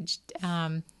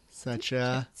such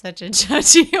a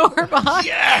judgy Orbach.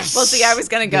 Yes! Well, see, I was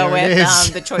going to go There it with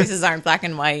is. the choices aren't black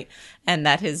and white, and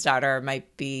that his daughter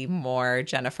might be more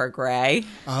Jennifer Grey.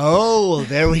 Oh,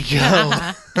 there we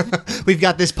go. We've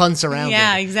got this pun surrounded.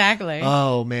 Yeah, exactly.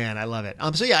 Oh man, I love it.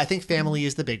 So yeah, I think family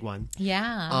is the big one.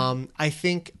 Yeah. I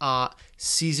think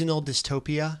seasonal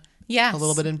dystopia. Yes. A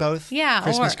little bit in both. Yeah.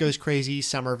 Christmas goes crazy.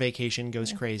 Summer vacation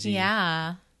goes crazy.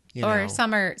 Yeah. You or know.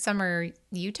 summer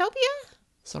utopia.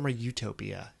 Summer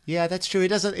utopia. Yeah, that's true.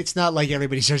 It's not like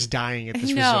everybody starts dying at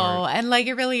this No, resort. and like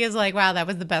it really is like, wow, that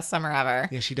was the best summer ever.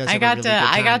 Yeah, she does. I have got a really good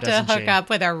time, I got to doesn't hook she? up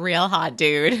with a real hot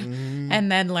dude,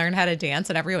 and then learn how to dance,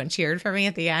 and everyone cheered for me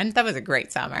at the end. That was a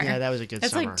great summer. Yeah, that was a good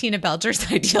It's summer. like Tina Belcher's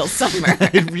ideal summer.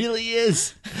 It really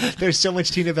is. There's so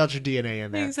much Tina Belcher DNA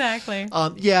in there. Exactly.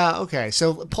 Yeah. Okay.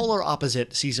 So polar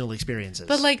opposite seasonal experiences,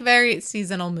 But like very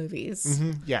seasonal movies.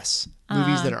 yes,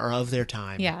 movies that are of their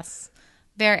time. Yes.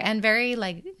 Very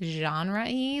like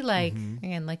genre-y, like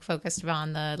and like focused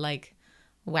on the like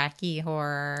wacky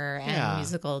horror and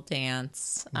musical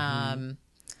dance. A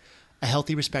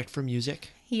healthy respect for music.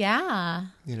 Yeah.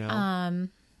 You know.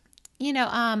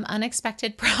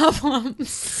 Unexpected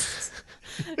problems.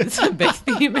 It's a big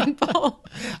theme in both.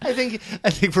 I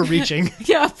think we're reaching.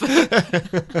 Yep.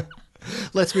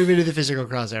 Let's move into the physical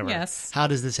crossover. Yes. How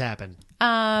does this happen?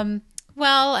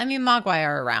 Well, I mean, Mogwai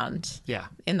are around Yeah.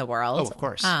 in the world. Oh, of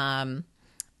course. And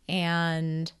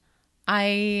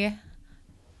I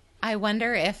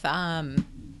wonder if,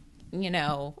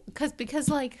 because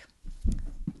like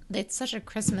it's such a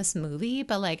Christmas movie,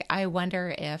 but like I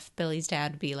wonder if Billy's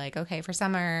dad would be like, okay, for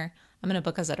summer, I'm going to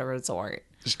book us at a resort.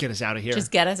 Just get us out of here. Just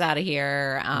get us out of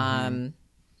here.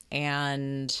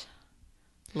 and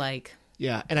like...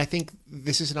 Yeah, and I think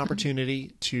this is an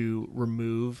opportunity to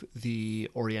remove the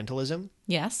Orientalism.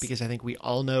 Yes. Because I think we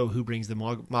all know who brings the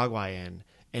Mogwai in,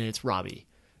 and it's Robbie.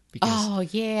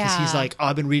 Because he's like,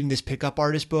 I've been reading this pickup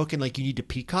artist book, and like, you need to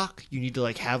peacock. You need to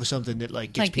like have something that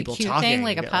like gets like people a cute talking, thing,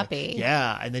 like a puppy.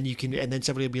 Yeah, and then and then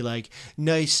somebody will be like,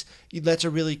 nice, that's a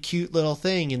really cute little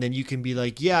thing, and then you can be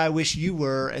like, yeah, I wish you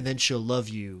were, and then she'll love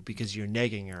you because you're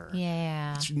negging her.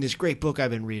 Yeah, it's this great book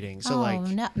I've been reading. So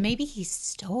no, maybe he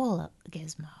stole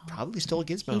Gizmo. Probably stole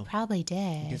Gizmo. He probably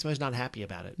did. Gizmo's not happy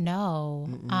about it. No.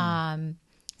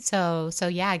 So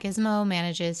yeah, Gizmo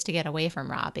manages to get away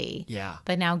from Robbie. Yeah.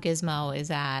 But now Gizmo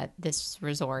is at this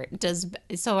resort.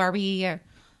 So are we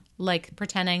like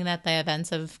pretending that the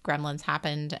events of Gremlins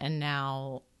happened and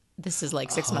now this is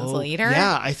like 6 months later?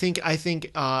 Yeah, I think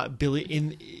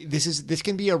Billy this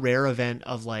can be a rare event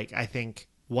of like, I think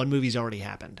one movie's already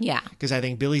happened. Yeah. Because I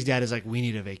think Billy's dad is like, we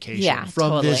need a vacation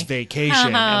from totally. this vacation.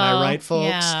 Am I right, folks?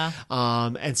 Yeah.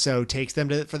 And so takes them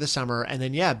for the summer. And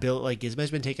then, Gizmo's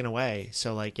been taken away.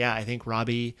 So like, I think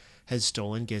Robbie has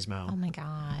stolen Gizmo. Oh my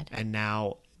God. And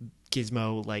now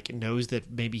Gizmo like knows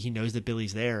that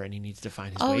Billy's there and he needs to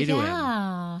find his way to him.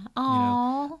 Yeah.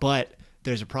 Oh. But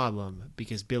there's a problem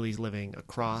because Billy's living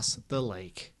across the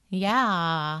lake.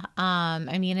 Yeah.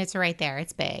 I mean, it's right there.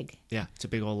 It's big. Yeah, it's a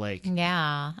big old lake.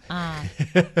 Yeah.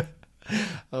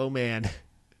 Oh man.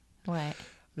 What? I'm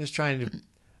just trying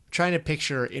to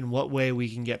picture in what way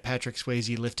we can get Patrick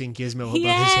Swayze lifting Gizmo above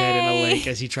his head in a lake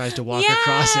as he tries to walk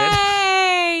across it.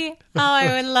 Oh,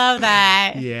 I would love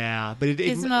that. Yeah, but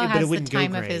Gizmo has wouldn't the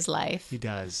time go of great. his life. He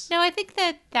does. No, I think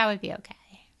that would be okay.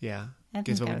 Yeah. I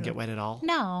think Gizmo wouldn't get wet at all?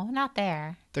 No, not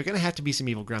there. They're going to have to be some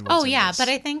evil gremlins. Oh, yeah. But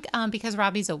I think because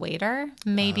Robbie's a waiter,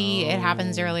 maybe it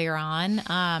happens earlier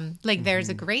on. There's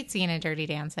a great scene in Dirty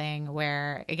Dancing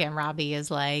where, again, Robbie is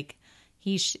like,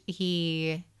 he's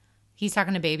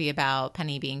talking to Baby about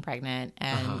Penny being pregnant.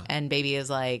 And Baby is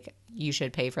like, you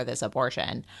should pay for this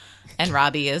abortion. And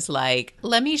Robbie is like,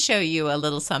 let me show you a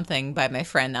little something by my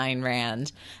friend Ayn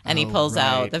Rand. And he pulls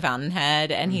out the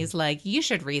Fountainhead and he's like, you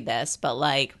should read this, but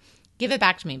like, give it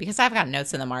back to me because I've got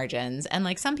notes in the margins. And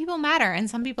like, some people matter and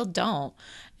some people don't.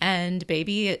 And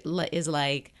Baby is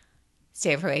like,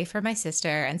 stay away from my sister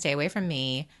and stay away from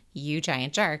me, you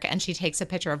giant jerk. And she takes a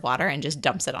pitcher of water and just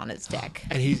dumps it on its dick.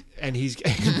 And he's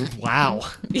wow.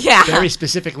 Yeah. Very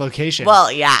specific location.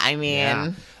 Well, yeah, I mean.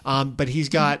 Yeah. But he's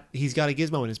got a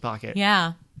gizmo in his pocket.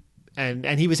 Yeah.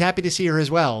 And he was happy to see her as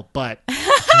well, but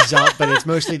it's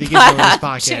mostly the gizmo in his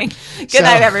pocket. Good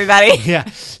night, everybody. Yeah.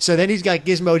 So then he's got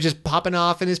Gizmo just popping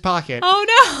off in his pocket. Oh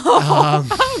no!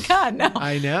 Oh God, no!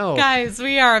 I know, guys.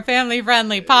 We are a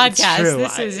family-friendly podcast.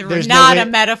 It's true. This is not a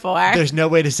metaphor. There's no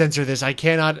way to censor this. I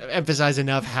cannot emphasize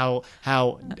enough how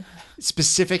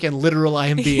specific and literal I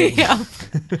am being. Yeah.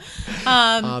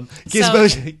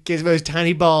 Gizmo's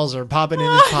tiny balls are popping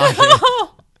in his pocket.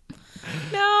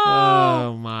 No.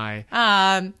 Oh my.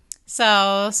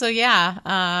 So yeah.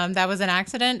 That was an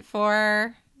accident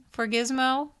for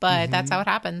Gizmo, but that's how it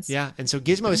happens. Yeah. And so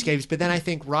Gizmo escapes, but then I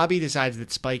think Robbie decides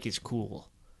that Spike is cool.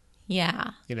 Yeah.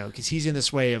 Because he's in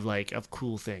this way of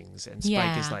cool things, and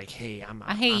Spike is like, "Hey, I'm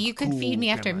you can feed me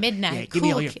after midnight. Yeah, give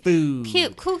me all your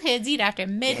food. Cool kids eat after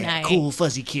midnight. Yeah, cool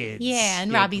fuzzy kids. Yeah,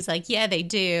 and Robbie's like, yeah, they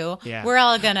do. Yeah. We're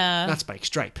all gonna not Spike,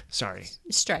 Stripe. Sorry,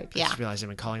 Stripe. Yeah. I just realized I've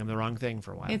been calling him the wrong thing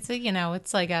for a while. It's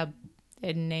it's like a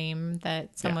name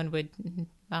that someone would.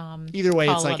 Either way,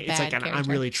 it's like I'm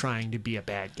really trying to be a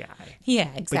bad guy. Yeah,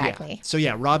 exactly. So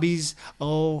Robbie's.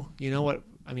 Oh, you know what?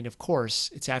 I mean, of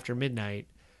course, it's after midnight.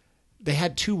 They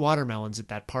had 2 watermelons at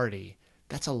that party.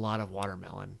 That's a lot of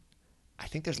watermelon. I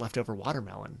think there's leftover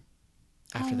watermelon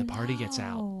after the party gets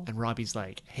out. And Robbie's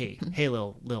like, hey,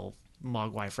 little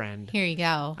Mogwai friend. Here you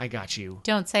go. I got you.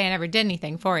 Don't say I never did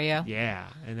anything for you. Yeah.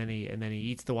 And then he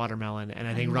eats the watermelon, and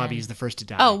I think Robbie is the first to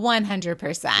die. Oh,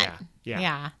 100%.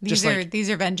 Yeah. These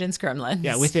are vengeance gremlins.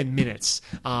 Yeah, within minutes.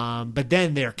 But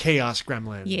then they're chaos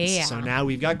gremlins. Yeah. So now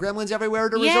we've got gremlins everywhere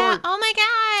to resort. Yeah. Oh my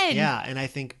God. Yeah, and I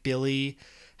think Billy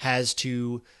has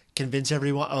to convince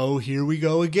everyone, oh, here we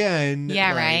go again.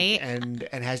 Yeah, right. And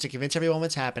has to convince everyone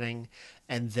what's happening,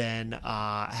 and then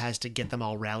has to get them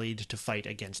all rallied to fight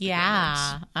against the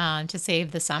gremlins. To save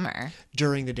the summer.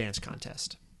 During the dance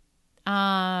contest.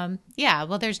 Yeah,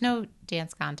 well, there's no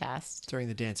dance contest. During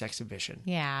the dance exhibition.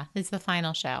 Yeah, it's the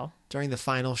final show. During the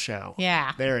final show.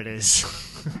 Yeah. There it is.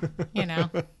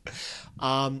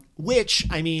 Which,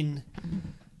 I mean,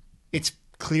 it's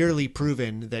clearly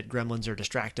proven that gremlins are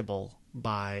distractible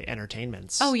by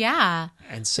entertainments. Oh, yeah.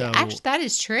 And so... Actually, that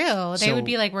is true. They would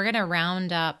be like, we're going to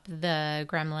round up the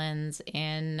gremlins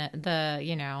in the,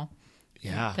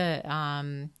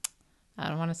 I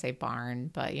don't want to say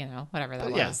barn, but whatever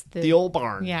that Yeah, was. the old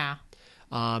barn. Yeah.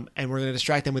 And we're going to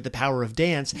distract them with the power of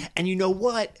dance. And you know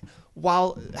what?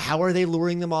 How are they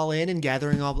luring them all in and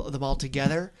gathering them all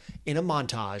together? In a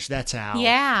montage. That's how.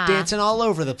 Yeah. Dancing all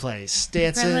over the place.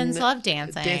 Dancing. Gremlins love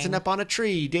dancing. Dancing up on a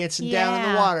tree. Dancing down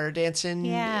in the water.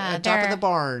 Dancing on top of the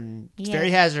barn. It's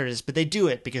very hazardous, but they do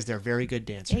it because they're very good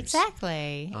dancers.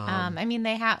 Exactly.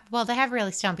 They have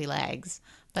really stumpy legs.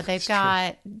 But they've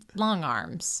got long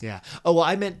arms. Yeah. Oh, well,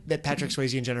 I meant that Patrick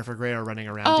Swayze and Jennifer Grey are running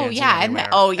around dancing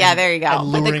everywhere. There you go. And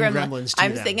luring gremlins to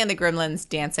I'm them. thinking the gremlins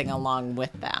dancing along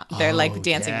with them. They're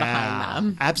dancing behind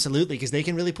them. Absolutely, because they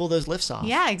can really pull those lifts off.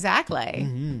 Yeah, exactly.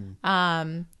 Mm-hmm.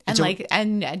 And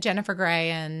Jennifer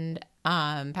Grey and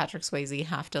Patrick Swayze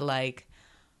have to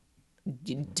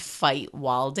fight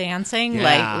while dancing.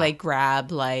 Yeah.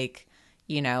 Grab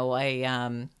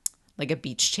a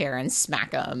beach chair and smack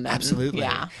them. Absolutely.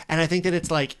 Yeah. And I think that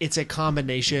it's a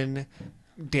combination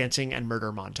dancing and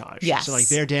murder montage. Yes. So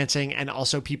they're dancing and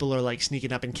also people are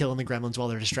sneaking up and killing the gremlins while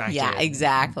they're distracted. Yeah,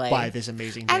 exactly. By this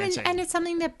amazing dancing. And it's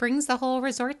something that brings the whole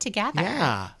resort together.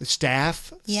 Yeah. The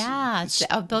staff. Yeah.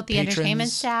 Both the patrons.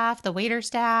 Entertainment staff, the waiter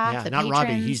staff, Yeah, the not patrons.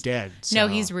 Robbie. He's dead. So. No,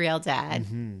 he's real dead.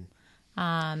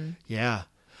 Mm-hmm. Yeah.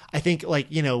 I think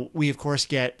we of course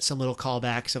get some little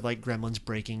callbacks of gremlins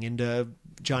breaking into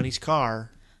Johnny's car.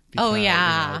 Because,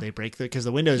 they break because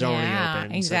the window's already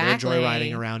open. Exactly. So they're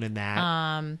joyriding around in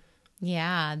that.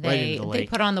 They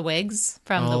put on the wigs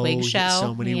from the wig show.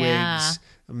 So many wigs.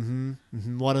 Mm-hmm,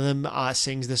 mm-hmm. One of them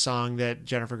sings the song that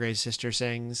Jennifer Grey's sister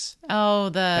sings. Oh,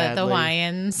 the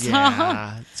Hawaiian song.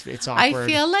 Yeah, it's awkward. I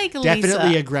feel like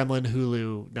definitely a Gremlin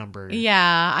Hulu number.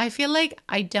 Yeah, I feel like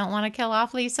I don't want to kill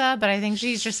off Lisa, but I think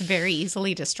she's just very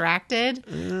easily distracted,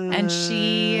 and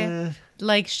she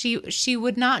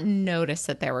would not notice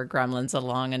that there were gremlins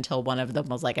along until one of them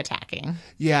was attacking.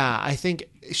 Yeah, I think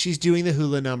she's doing the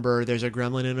hula number. There's a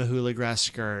gremlin in a hula grass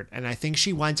skirt, and I think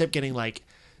she winds up getting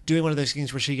doing one of those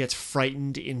things where she gets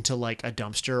frightened into a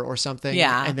dumpster or something.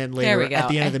 Yeah. And then later at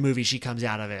the end of the movie, she comes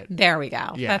out of it. There we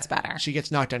go. Yeah. That's better. She gets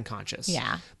knocked unconscious.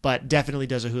 Yeah. But definitely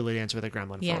does a hula dance with a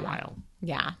gremlin for a while.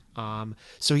 Yeah.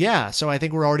 So I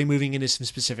think we're already moving into some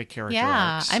specific character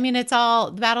arcs. I mean, it's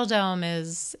all the Battle Dome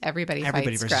is everybody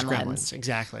versus gremlins.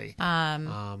 Exactly.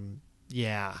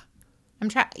 Yeah. I'm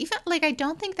trying. Even I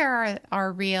don't think there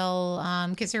are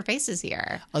real kiss your faces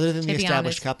here, other than the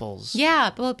established couples. Yeah,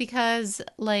 well, because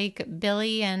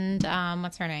Billy and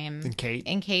what's her name and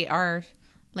Kate are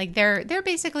they're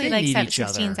basically they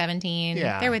 16, 17.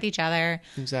 Yeah, they're with each other.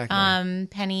 Exactly.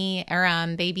 Penny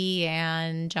or Baby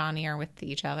and Johnny are with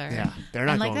each other. Yeah, they're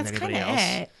not going with anybody else.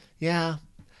 It. Yeah.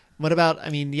 What about?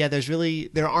 I mean, yeah. There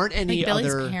aren't any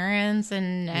Billy's other parents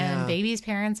and Baby's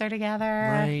parents are together,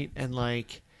 right? And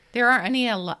there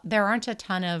aren't a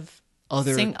ton of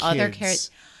other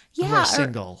kids who are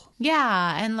single.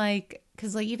 Yeah, and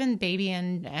because even Baby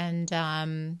and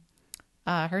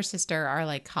her sister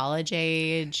are college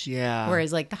age. Yeah.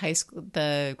 Whereas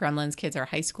the Gremlins kids are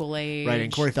high school age. Right,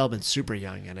 and Corey Feldman's super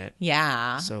young in it.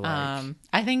 Yeah. So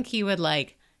I think he would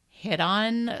hit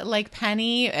on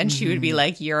Penny, and she would be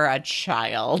 "You're a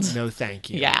child. No, thank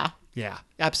you." Yeah. Yeah,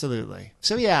 absolutely.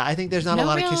 So yeah, I think there's not a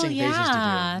lot of kissing phases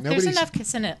to do. There's enough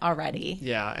kissing it already.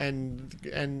 Yeah,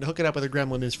 and hook it up with a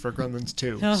gremlin is for Gremlins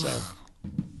too. So,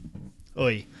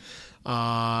 oi.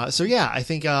 So yeah, I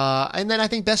think, and then I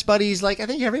think Best Buddies, I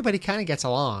think everybody kind of gets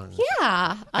along.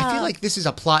 Yeah. I feel like this is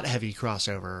a plot-heavy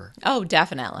crossover. Oh,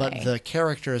 definitely. But the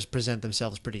characters present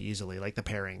themselves pretty easily, the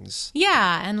pairings.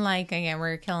 Yeah, and again,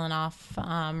 we're killing off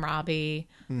Robbie.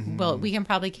 Mm-hmm. Well, we can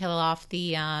probably kill off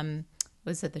the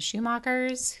was it the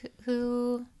Schumachers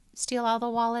who steal all the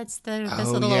wallets? This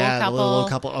little little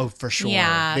couple. Oh, for sure.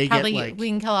 Yeah, they probably get, we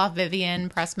can kill off Vivian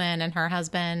Pressman and her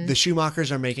husband. The Schumachers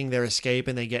are making their escape,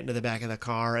 and they get into the back of the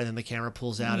car, and then the camera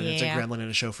pulls out, and it's a gremlin in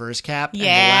a chauffeur's cap. Yeah.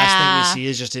 And the last thing we see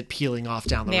is just it peeling off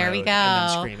down the road. There we go. And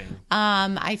them screaming.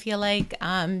 I feel like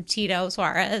Tito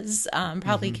Suarez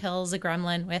probably kills a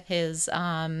gremlin with his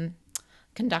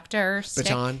conductor stick.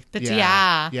 Baton.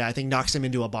 Yeah. I think knocks him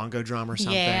into a bongo drum or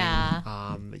something.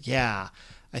 Yeah.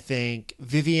 I think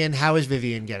Vivian. How is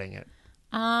Vivian getting it?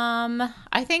 I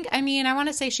want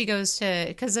to say she goes to,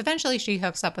 because eventually she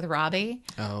hooks up with Robbie.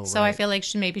 Oh, so right. I feel like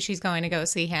she's going to go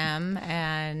see him,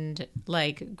 and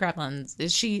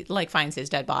Gremlins, she finds his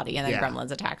dead body, and then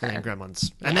Gremlins attack her. And then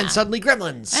Gremlins. And then suddenly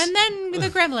Gremlins. And then the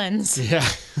Gremlins. Yeah.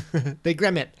 They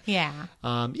grem it. Yeah.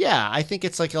 I think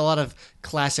it's a lot of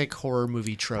classic horror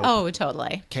movie trope. Oh,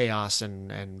 totally. Chaos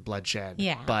and bloodshed.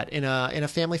 Yeah. But in a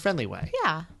family friendly way.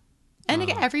 Yeah. And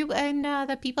again,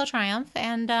 the people triumph,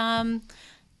 and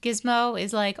Gizmo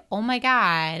is oh my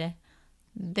god,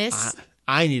 this.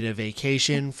 I need a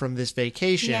vacation from this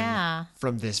vacation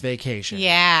from this vacation.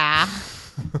 Yeah.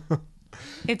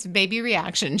 It's baby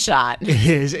reaction shot. It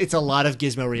is. It's a lot of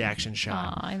Gizmo reaction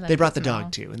shot. I love they brought the Gizmo.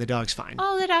 dog too, and the dog's fine.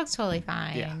 Oh, the dog's totally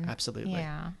fine. Yeah, absolutely.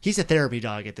 Yeah. He's a therapy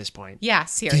dog at this point. Yeah,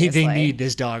 seriously. They need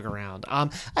this dog around.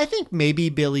 I think maybe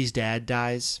Billy's dad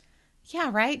dies. Yeah,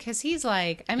 right? Because he's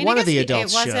like, I mean, One I of the guess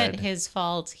adults it wasn't should. his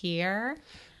fault here.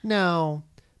 No.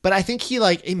 But I think he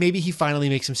maybe he finally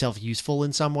makes himself useful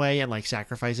in some way and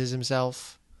sacrifices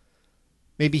himself.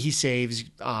 Maybe he saves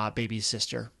baby's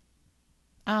sister.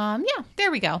 Yeah,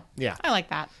 there we go. Yeah. I like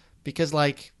that. Because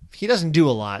he doesn't do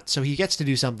a lot, so he gets to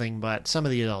do something, but some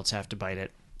of the adults have to bite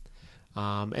it.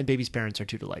 And baby's parents are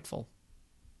too delightful.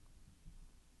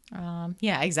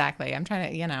 Yeah, exactly. I'm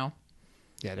trying to,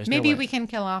 Yeah, there's maybe no way. we can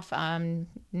kill off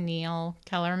Neil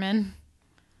Kellerman,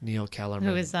 Neil Kellerman.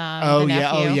 who is the yeah,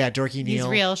 nephew. Dorky Neil. He's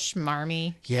real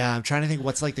schmarmy. Yeah, I'm trying to think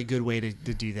what's the good way to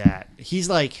do that. He's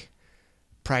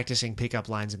practicing pickup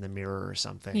lines in the mirror or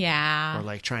something. Yeah.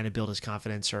 Or trying to build his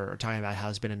confidence or talking about how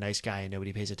he's been a nice guy and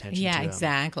nobody pays attention Yeah, to him.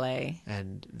 exactly.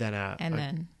 And then a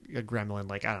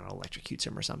gremlin, I don't know, electrocutes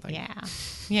him or something. Yeah.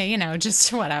 Yeah,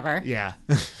 just whatever. Yeah.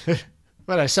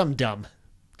 But something dumb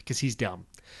because he's dumb.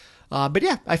 But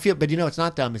yeah, it's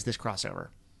not dumb is this crossover.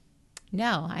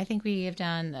 No, I think we have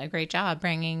done a great job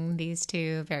bringing these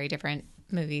two very different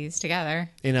movies together.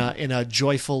 In a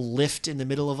joyful lift in the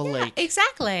middle of a lake.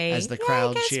 Exactly. As the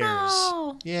crowd Yay, cheers.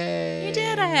 Gizmo. Yay. You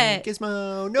did it.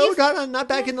 Gizmo. No, not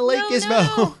back in the lake, No,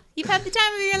 Gizmo. no. You've had the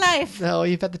time of your life. No,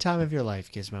 you've had the time of your life,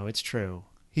 Gizmo. It's true.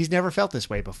 He's never felt this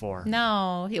way before.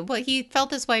 No. He felt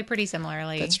this way pretty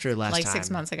similarly. That's true last time. 6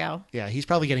 months ago. Yeah, he's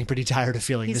probably getting pretty tired of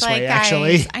feeling He's this like, way, guys,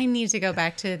 actually. I need to go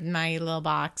back to my little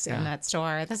box in that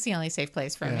store. That's the only safe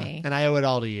place for me. And I owe it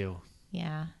all to you.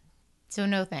 Yeah. So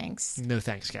no thanks. No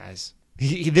thanks, guys.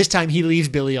 This time he leaves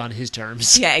Billy on his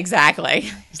terms. Yeah, exactly.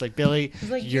 He's like, Billy,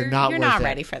 you're not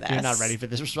ready for this. You're not ready for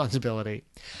this responsibility.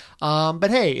 But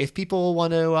hey, if people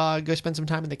want to go spend some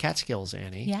time in the Catskills,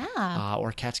 Annie. Yeah.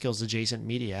 Or Catskills adjacent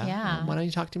media. Yeah. Why don't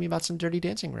you talk to me about some Dirty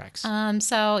Dancing Rex?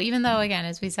 So even though, again,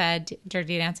 as we said,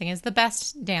 Dirty Dancing is the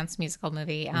best dance musical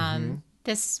movie,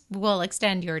 this will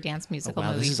extend your dance musical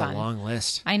movie This is fun. a long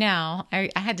list. I know. I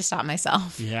had to stop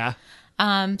myself. Yeah.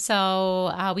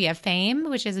 So we have Fame,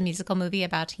 which is a musical movie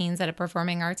about teens at a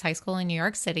performing arts high school in New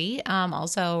York City.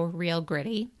 Also real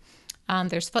gritty.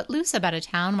 There's Footloose, about a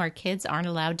town where kids aren't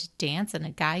allowed to dance and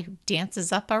a guy who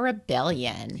dances up a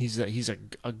rebellion. He's a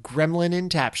gremlin in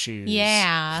tap shoes.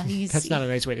 Yeah. That's not a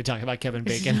nice way to talk about Kevin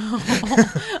Bacon.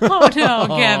 Oh no,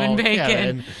 Kevin Bacon.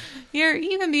 Kevin.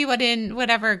 You can be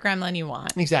whatever gremlin you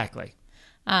want. Exactly.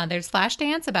 There's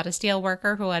Flashdance, about a steel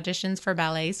worker who auditions for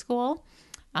ballet school.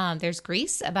 There's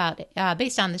Grease,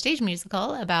 based on the stage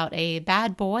musical, about a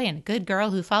bad boy and a good girl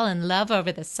who fall in love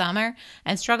over the summer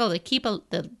and struggle to keep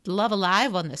the love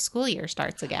alive when the school year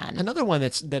starts again. Another one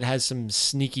that has some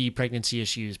sneaky pregnancy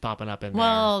issues popping up in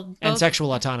there. And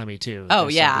sexual autonomy too. Oh,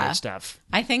 There's yeah. some weird stuff.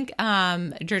 I think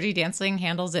Dirty Dancing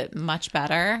handles it much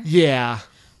better. Yeah.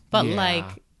 But Yeah.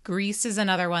 Grease is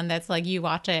another one that's you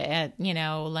watch it at,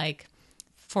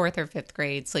 4th or 5th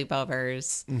grade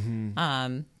sleepovers.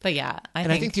 Mm-hmm. But yeah,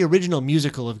 I think the original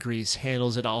musical of Grease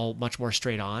handles it all much more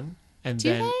straight on. And Do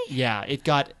then they? yeah,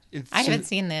 I haven't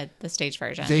seen the stage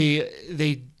version.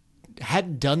 They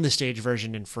hadn't done the stage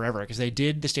version in forever because they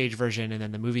did the stage version and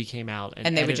then the movie came out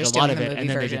and they were edited just a lot doing of the it, movie and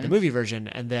then they version. did the movie version,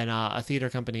 and then a theater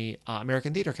company,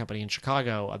 American Theater Company in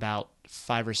Chicago, about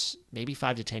 5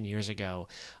 to 10 years ago,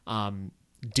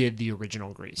 did the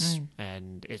original Grease,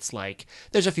 and it's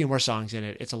there's a few more songs in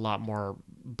it. It's a lot more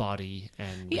body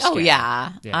and Oh risque.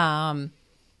 yeah.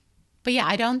 But yeah,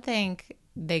 I don't think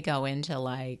they go into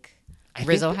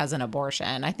Rizzo has an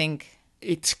abortion. I think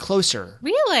it's closer.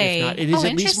 Really? If not, it is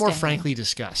at least more interesting. frankly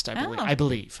discussed. I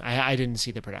believe. I didn't see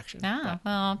the production. Ah,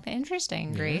 well,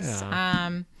 interesting, Grease.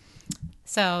 Yeah.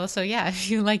 So yeah,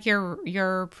 if you like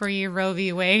your pre-Roe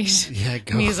v. Wade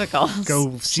Go, musicals,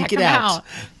 go seek check it them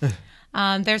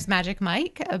out. There's Magic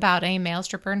Mike, about a male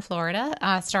stripper in Florida,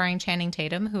 starring Channing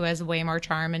Tatum, who has way more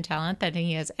charm and talent than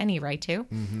he has any right to.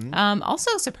 Mm-hmm.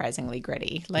 Also surprisingly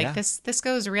gritty. This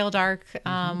goes real dark,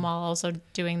 while also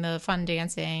doing the fun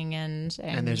dancing and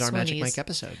there's our swoonies. Magic Mike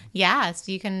episode. Yeah, so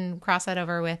you can cross that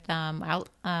over with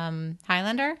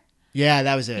Highlander. Yeah,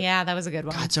 that was it. Yeah, that was a good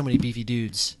one. God, so many beefy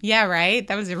dudes. Yeah, right?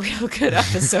 That was a real good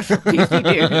episode for Beefy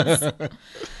Dudes.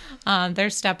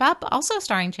 There's Step Up, also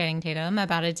starring Channing Tatum,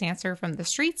 about a dancer from the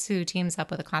streets who teams up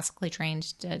with a classically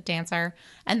trained dancer.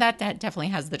 And that definitely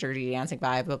has the Dirty Dancing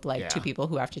vibe of two people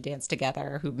who have to dance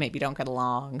together who maybe don't get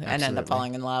along and end up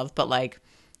falling in love. But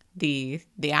the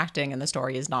acting and the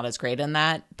story is not as great in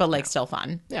that, but like still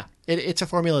fun. Yeah, it's a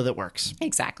formula that works.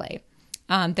 Exactly.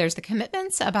 There's The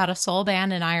Commitments, about a soul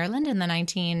band in Ireland in the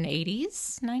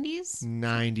 1980s, 90s?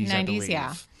 90s, I believe.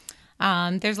 Yeah.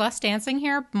 There's less dancing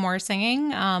here, more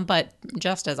singing, but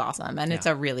just as awesome. And it's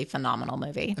a really phenomenal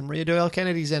movie. And Maria Doyle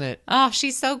Kennedy's in it. Oh,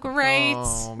 she's so great.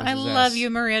 Oh, I Mrs. love S. you,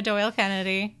 Maria Doyle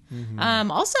Kennedy.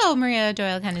 Also Maria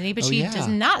Doyle Kennedy, but she does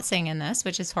not sing in this,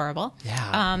 which is horrible.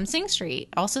 Yeah. Sing Street,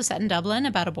 also set in Dublin,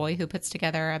 about a boy who puts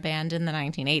together a band in the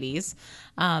 1980s.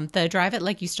 The Drive It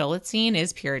Like You Stole It scene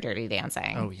is pure Dirty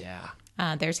Dancing. Oh, yeah.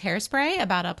 There's Hairspray,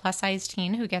 about a plus-sized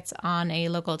teen who gets on a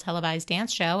local televised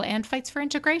dance show and fights for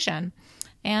integration.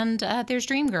 And there's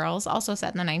Dreamgirls, also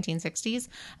set in the 1960s,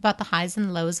 about the highs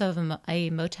and lows of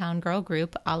a Motown girl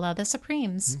group a la the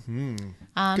Supremes.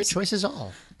 Mm-hmm. Good choices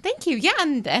all. Thank you. Yeah,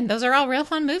 and those are all real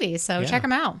fun movies, so check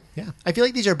them out. Yeah. I feel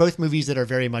like these are both movies that are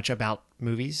very much about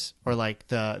movies, or like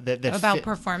about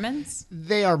performance.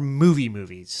 They are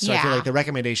movies. So I feel like the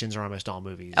recommendations are almost all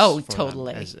movies. Oh,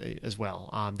 totally. As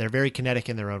well. They're very kinetic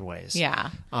in their own ways. Yeah.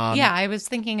 I was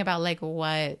thinking about like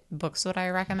what books would I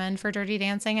recommend for Dirty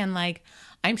Dancing, and like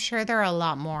I'm sure there are a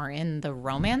lot more in the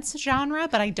romance genre,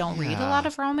 but I don't read a lot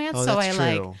of romance, so that's true.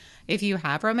 like if you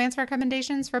have romance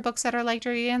recommendations for books that are like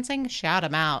Dirty Dancing, shout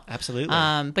them out. Absolutely.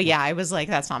 But yeah, I was like,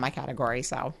 that's not my category,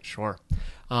 so. Sure.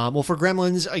 Well, for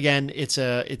Gremlins, again, it's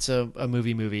a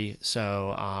movie.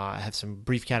 So I have some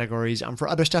brief categories. For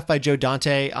other stuff by Joe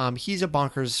Dante, he's a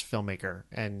bonkers filmmaker,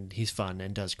 and he's fun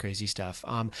and does crazy stuff.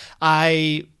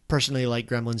 I personally like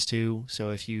Gremlins too, so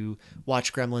if you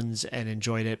watch Gremlins and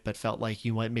enjoyed it but felt like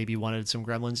you maybe wanted some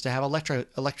Gremlins to have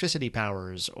electricity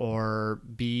powers or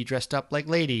be dressed up like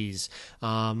ladies,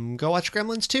 go watch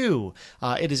Gremlins 2.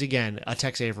 It is, again, a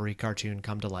Tex Avery cartoon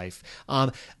come to life.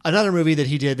 Another movie that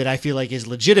he did that I feel like is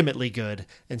legitimately good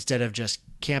instead of just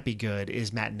campy good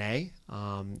is Matinee.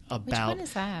 Which one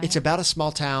is that? It's about a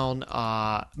small town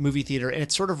movie theater, and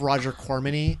it's sort of Roger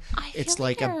Corman-y. I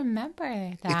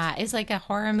remember that. It's like a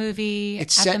horror movie at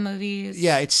the movies.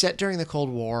 Yeah, it's set during the Cold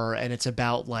War, and it's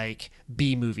about like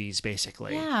B movies,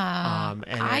 basically. Yeah.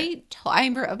 I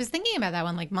was thinking about that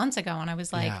one like months ago, and I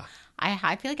was like,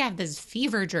 I feel like I have this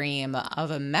fever dream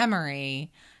of a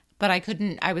memory, but I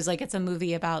couldn't. I was like, it's a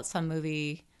movie about some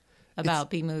movie about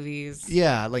B movies.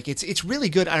 Yeah, like it's really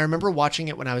good. I remember watching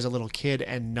it when I was a little kid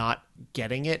and not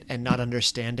getting it and not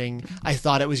understanding. I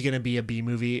thought it was going to be a B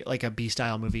movie, like a B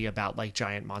style movie about like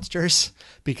giant monsters,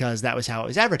 because that was how it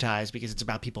was advertised, because it's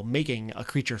about people making a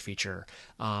creature feature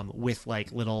with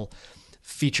like little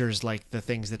features like the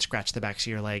things that scratch the backs of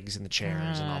your legs and the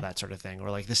chairs and all that sort of thing, or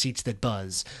like the seats that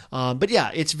buzz. But yeah,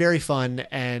 it's very fun,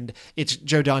 and it's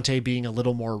Joe Dante being a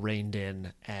little more reined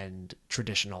in and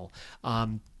traditional.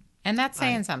 And that's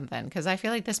saying something, because I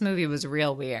feel like this movie was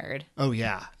real weird. Oh,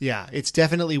 yeah. Yeah, it's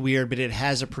definitely weird, but it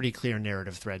has a pretty clear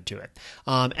narrative thread to it.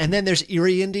 And then there's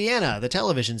Erie, Indiana, the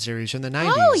television series from the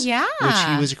 90s. Oh, yeah. Which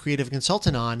he was a creative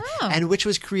consultant on, and which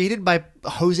was created by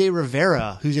Jose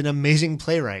Rivera, who's an amazing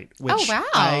playwright, which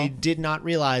I did not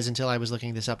realize until I was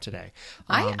looking this up today.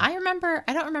 I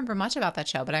don't remember much about that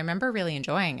show, but I remember really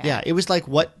enjoying it. Yeah, it was like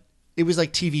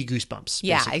TV Goosebumps.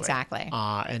 Yeah, basically. exactly.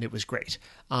 And it was great.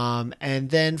 And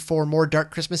then for more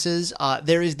Dark Christmases,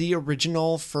 there is the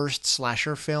original first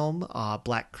slasher film,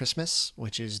 Black Christmas,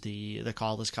 which is the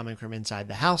Call is Coming from Inside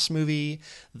the House movie,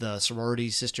 the sorority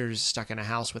sisters stuck in a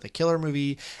house with a killer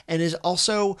movie, and is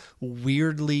also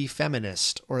weirdly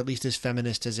feminist, or at least as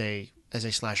feminist as a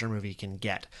slasher movie can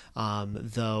get.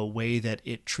 The way that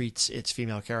it treats its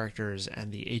female characters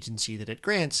and the agency that it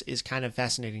grants is kind of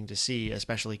fascinating to see,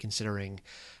 especially considering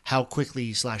how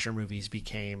quickly slasher movies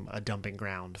became a dumping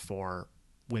ground for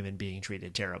women being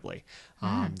treated terribly.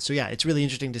 So yeah, it's really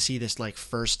interesting to see this like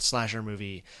first slasher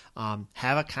movie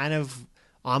have a kind of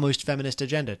almost feminist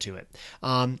agenda to it.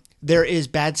 There is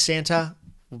Bad Santa,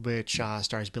 which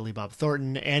stars Billy Bob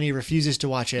Thornton. Annie refuses to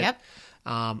watch it. Yep.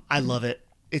 I love it.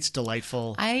 It's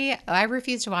delightful. I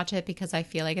refuse to watch it because I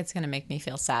feel like it's going to make me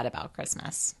feel sad about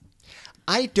Christmas.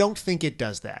 I don't think it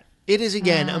does that. It is,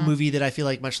 again, a movie that I feel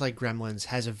like, much like Gremlins,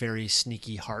 has a very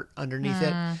sneaky heart underneath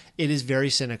it. It is very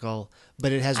cynical,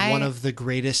 but it has one of the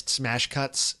greatest smash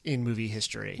cuts in movie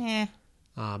history.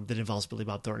 That involves Billy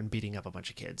Bob Thornton beating up a bunch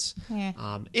of kids.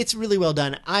 It's really well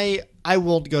done. I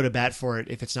won't go to bat for it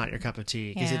if it's not your cup of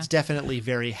tea, because it's definitely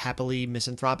very happily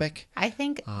misanthropic. I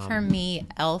think for me,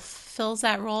 Elf fills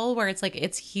that role where it's like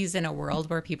he's in a world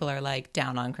where people are like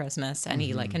down on Christmas, and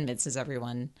he like convinces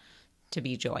everyone to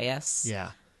be joyous.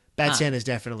 Yeah. Bad Santa is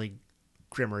definitely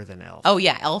grimmer than Elf. Oh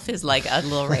yeah, Elf is like a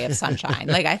little ray of sunshine.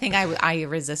 Like I think I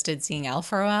resisted seeing Elf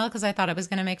for a while because I thought it was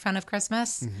going to make fun of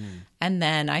Christmas, and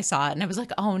then I saw it and I was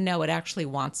like, oh no, it actually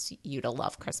wants you to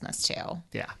love Christmas too.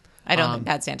 Yeah, I don't think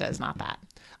Bad Santa is not that.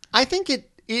 I think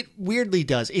it weirdly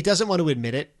does. It doesn't want to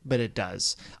admit it, but it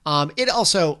does. It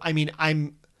also, I mean,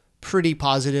 I'm pretty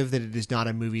positive that it is not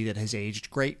a movie that has aged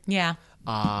great. Yeah.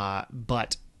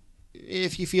 But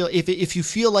if you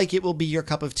feel like it will be your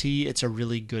cup of tea, it's a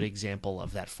really good example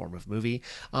of that form of movie.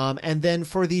 And then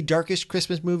for the darkest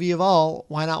Christmas movie of all,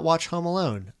 why not watch Home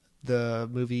Alone? The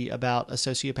movie about a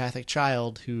sociopathic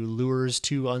child who lures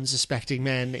two unsuspecting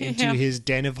men into his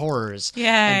den of horrors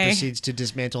and proceeds to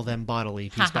dismantle them bodily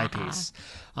piece by piece.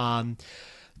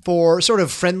 For sort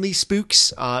of friendly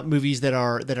spooks, movies that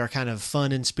are kind of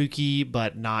fun and spooky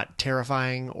but not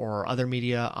terrifying, or other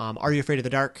media, Are You Afraid of the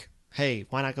Dark? Hey,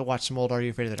 why not go watch some old Are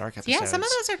You Afraid of the Dark episodes? Yeah, some of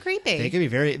those are creepy. They can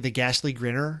be The Ghastly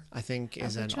Grinner, I think,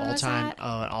 is an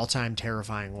all-time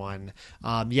terrifying one.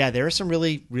 There are some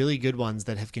really, really good ones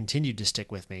that have continued to stick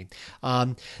with me.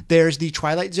 There's the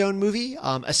Twilight Zone movie,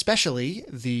 especially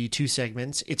the two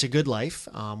segments, It's a Good Life,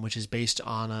 which is based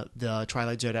on the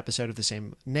Twilight Zone episode of the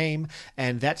same name,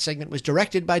 and that segment was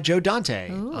directed by Joe Dante.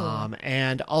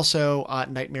 And also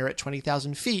Nightmare at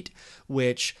 20,000 Feet,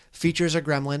 which features a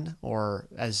gremlin, or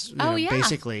as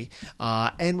basically,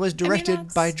 and was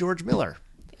directed by George Miller.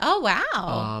 Oh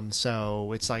wow!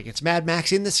 So it's Mad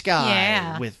Max in the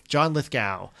sky with John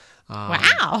Lithgow.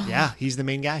 Wow! Yeah, he's the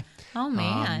main guy. Oh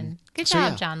man, good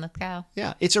job, John Lithgow.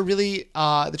 Yeah, it's a really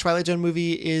the Twilight Zone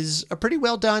movie is a pretty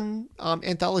well done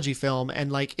anthology film,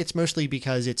 and like it's mostly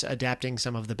because it's adapting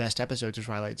some of the best episodes of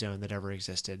Twilight Zone that ever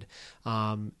existed.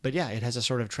 But yeah, it has a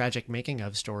sort of tragic making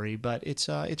of story, but it's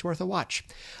worth a watch.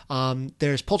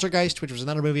 There's Poltergeist, which was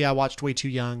another movie I watched way too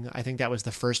young. I think that was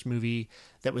the first movie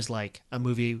that was like a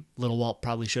movie little Walt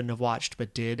probably shouldn't have watched,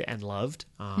 but did and loved.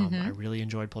 I really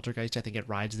enjoyed Poltergeist. I think it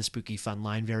rides the spooky fun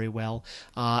line very well.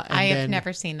 I have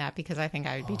never seen that because I think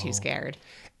I would be too scared.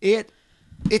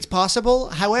 It's possible.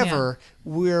 However,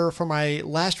 for my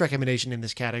last recommendation in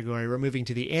this category, we're moving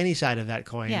to the Annie side of that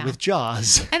coin with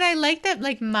Jaws. And I like that,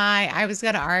 I was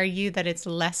going to argue that it's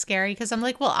less scary because I'm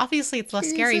like, well, obviously it's less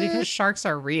scary because sharks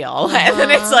are real. And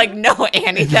then it's like, no,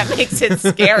 Annie, that makes it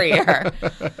scarier.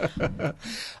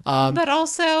 But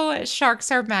also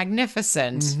sharks are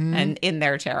magnificent and in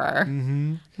their terror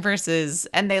versus,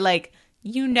 and they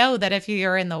that if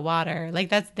you're in the water,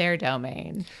 that's their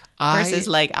domain. Versus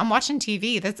I'm watching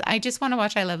TV. I just want to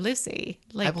watch I Love Lucy.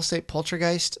 I will say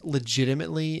Poltergeist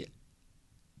legitimately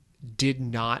did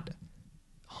not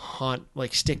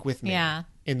stick with me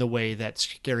in the way that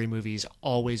scary movies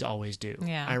always do.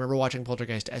 Yeah. I remember watching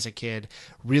Poltergeist as a kid,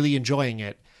 really enjoying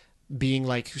it, being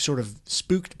sort of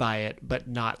spooked by it, but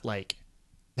not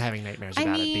having nightmares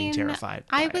about it, being terrified.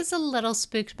 I was a little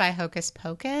spooked by Hocus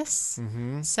Pocus,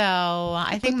 so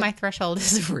I think my threshold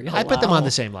is real I put them on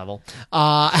the same level.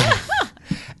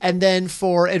 And then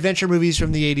for adventure movies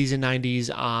from the 80s and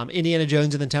 90s, Indiana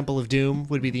Jones and the Temple of Doom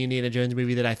would be the Indiana Jones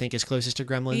movie that I think is closest to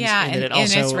Gremlins. Yeah, and its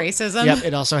racism. Yep,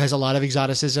 it also has a lot of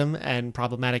exoticism and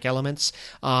problematic elements.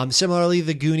 Similarly,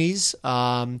 The Goonies,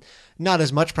 not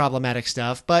as much problematic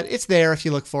stuff, but it's there if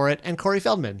you look for it. And Corey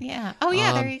Feldman. Yeah. Oh,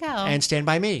 yeah, there you go. And Stand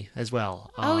By Me as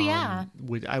well. I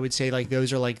would say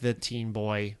those are the teen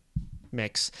boy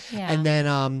mix. Yeah. And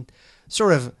then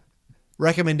sort of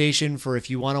recommendation for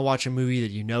if you want to watch a movie that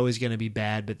you know is going to be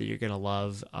bad but that you're going to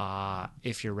love,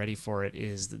 if you're ready for it,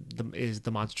 is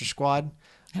the Monster Squad.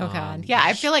 Oh God, yeah,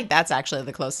 I feel like that's actually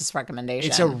the closest recommendation.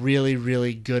 It's a really,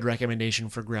 really good recommendation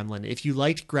for Gremlin. If you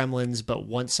liked Gremlins but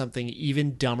want something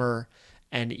even dumber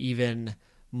and even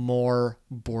more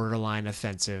borderline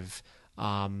offensive,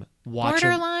 offensive.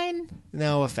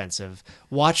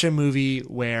 Watch a movie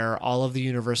where all of the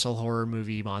Universal horror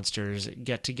movie monsters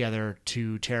get together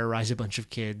to terrorize a bunch of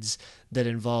kids that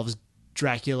involves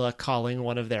Dracula calling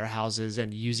one of their houses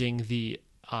and using the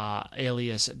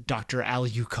alias Dr.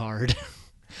 Alucard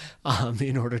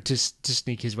in order to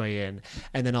sneak his way in.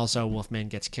 And then also Wolfman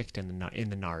gets kicked in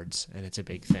the nards, and it's a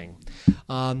big thing.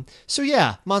 So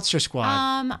yeah, Monster Squad.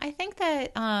 I think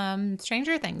that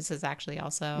Stranger Things is actually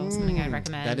also something I'd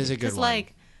recommend. That is a good one.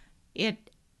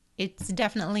 It's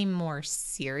definitely more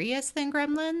serious than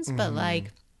Gremlins, but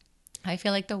I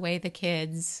feel like the way the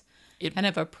kids kind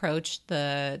of approach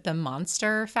the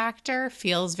monster factor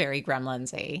feels very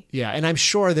Gremlins-y. Yeah, and I'm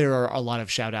sure there are a lot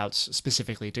of shout-outs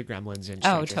specifically to Gremlins and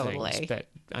Stranger Things that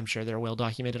I'm sure they're well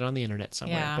documented on the internet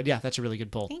somewhere. Yeah. But yeah, that's a really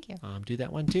good pull. Thank you. Do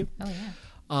that one too. Oh, yeah.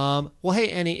 Well,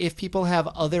 hey, Annie, if people have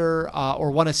other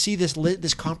or want to see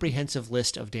this comprehensive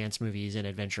list of dance movies and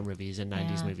adventure movies and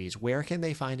 90s movies, where can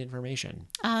they find information?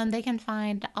 They can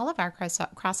find all of our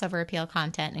crossover appeal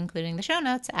content, including the show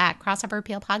notes, at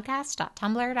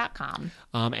crossoverappealpodcast.tumblr.com.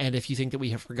 And if you think that we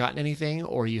have forgotten anything,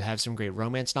 or you have some great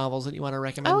romance novels that you want to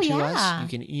recommend to us, you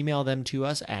can email them to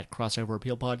us at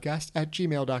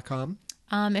crossoverappealpodcast@gmail.com.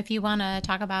 If you want to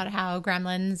talk about how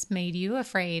Gremlins made you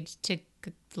afraid to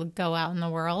go out in the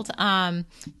world,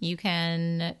 you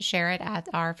can share it at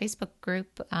our Facebook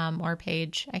group or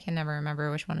page. I can never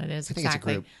remember which one it is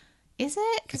exactly. It's a group. Is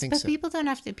it? But so. People don't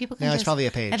have to. People can. No, it's probably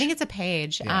a page. I think it's a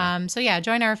page. Yeah. So yeah,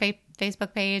 join our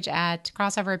Facebook page at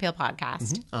Crossover Appeal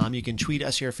Podcast. You can tweet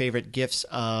us your favorite gifs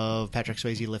of Patrick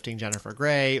Swayze lifting Jennifer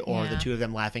Grey, or the two of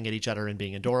them laughing at each other and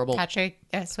being adorable. Patrick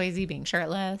Swayze being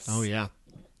shirtless. Oh yeah.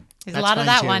 There's a lot of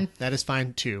that one. That is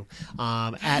fine too.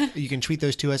 You can tweet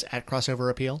those to us at Crossover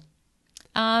Appeal.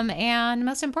 And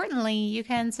most importantly, you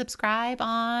can subscribe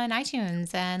on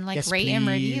iTunes and rate and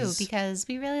review, because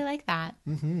we really like that.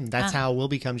 That's how we'll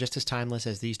become just as timeless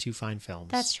as these two fine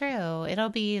films. That's true. It'll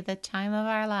be the time of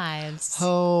our lives.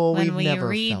 Oh, when we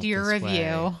read your review.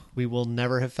 Way. We will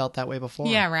never have felt that way before.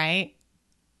 Yeah, right.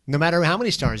 No matter how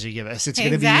many stars you give us, it's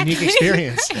going to be a unique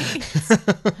experience.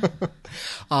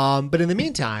 But in the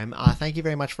meantime, thank you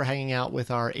very much for hanging out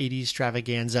with our 80s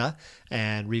extravaganza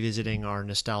and revisiting our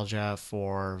nostalgia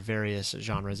for various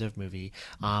genres of movie.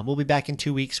 We'll be back in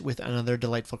 2 weeks with another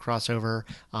delightful crossover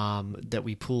that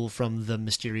we pull from the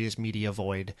mysterious media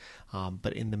void.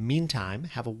 But in the meantime,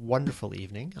 have a wonderful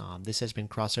evening. This has been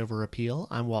Crossover Appeal.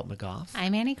 I'm Walt McGough.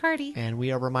 I'm Annie Carty. And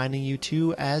we are reminding you,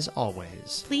 too, as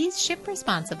always, please ship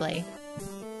responsibly.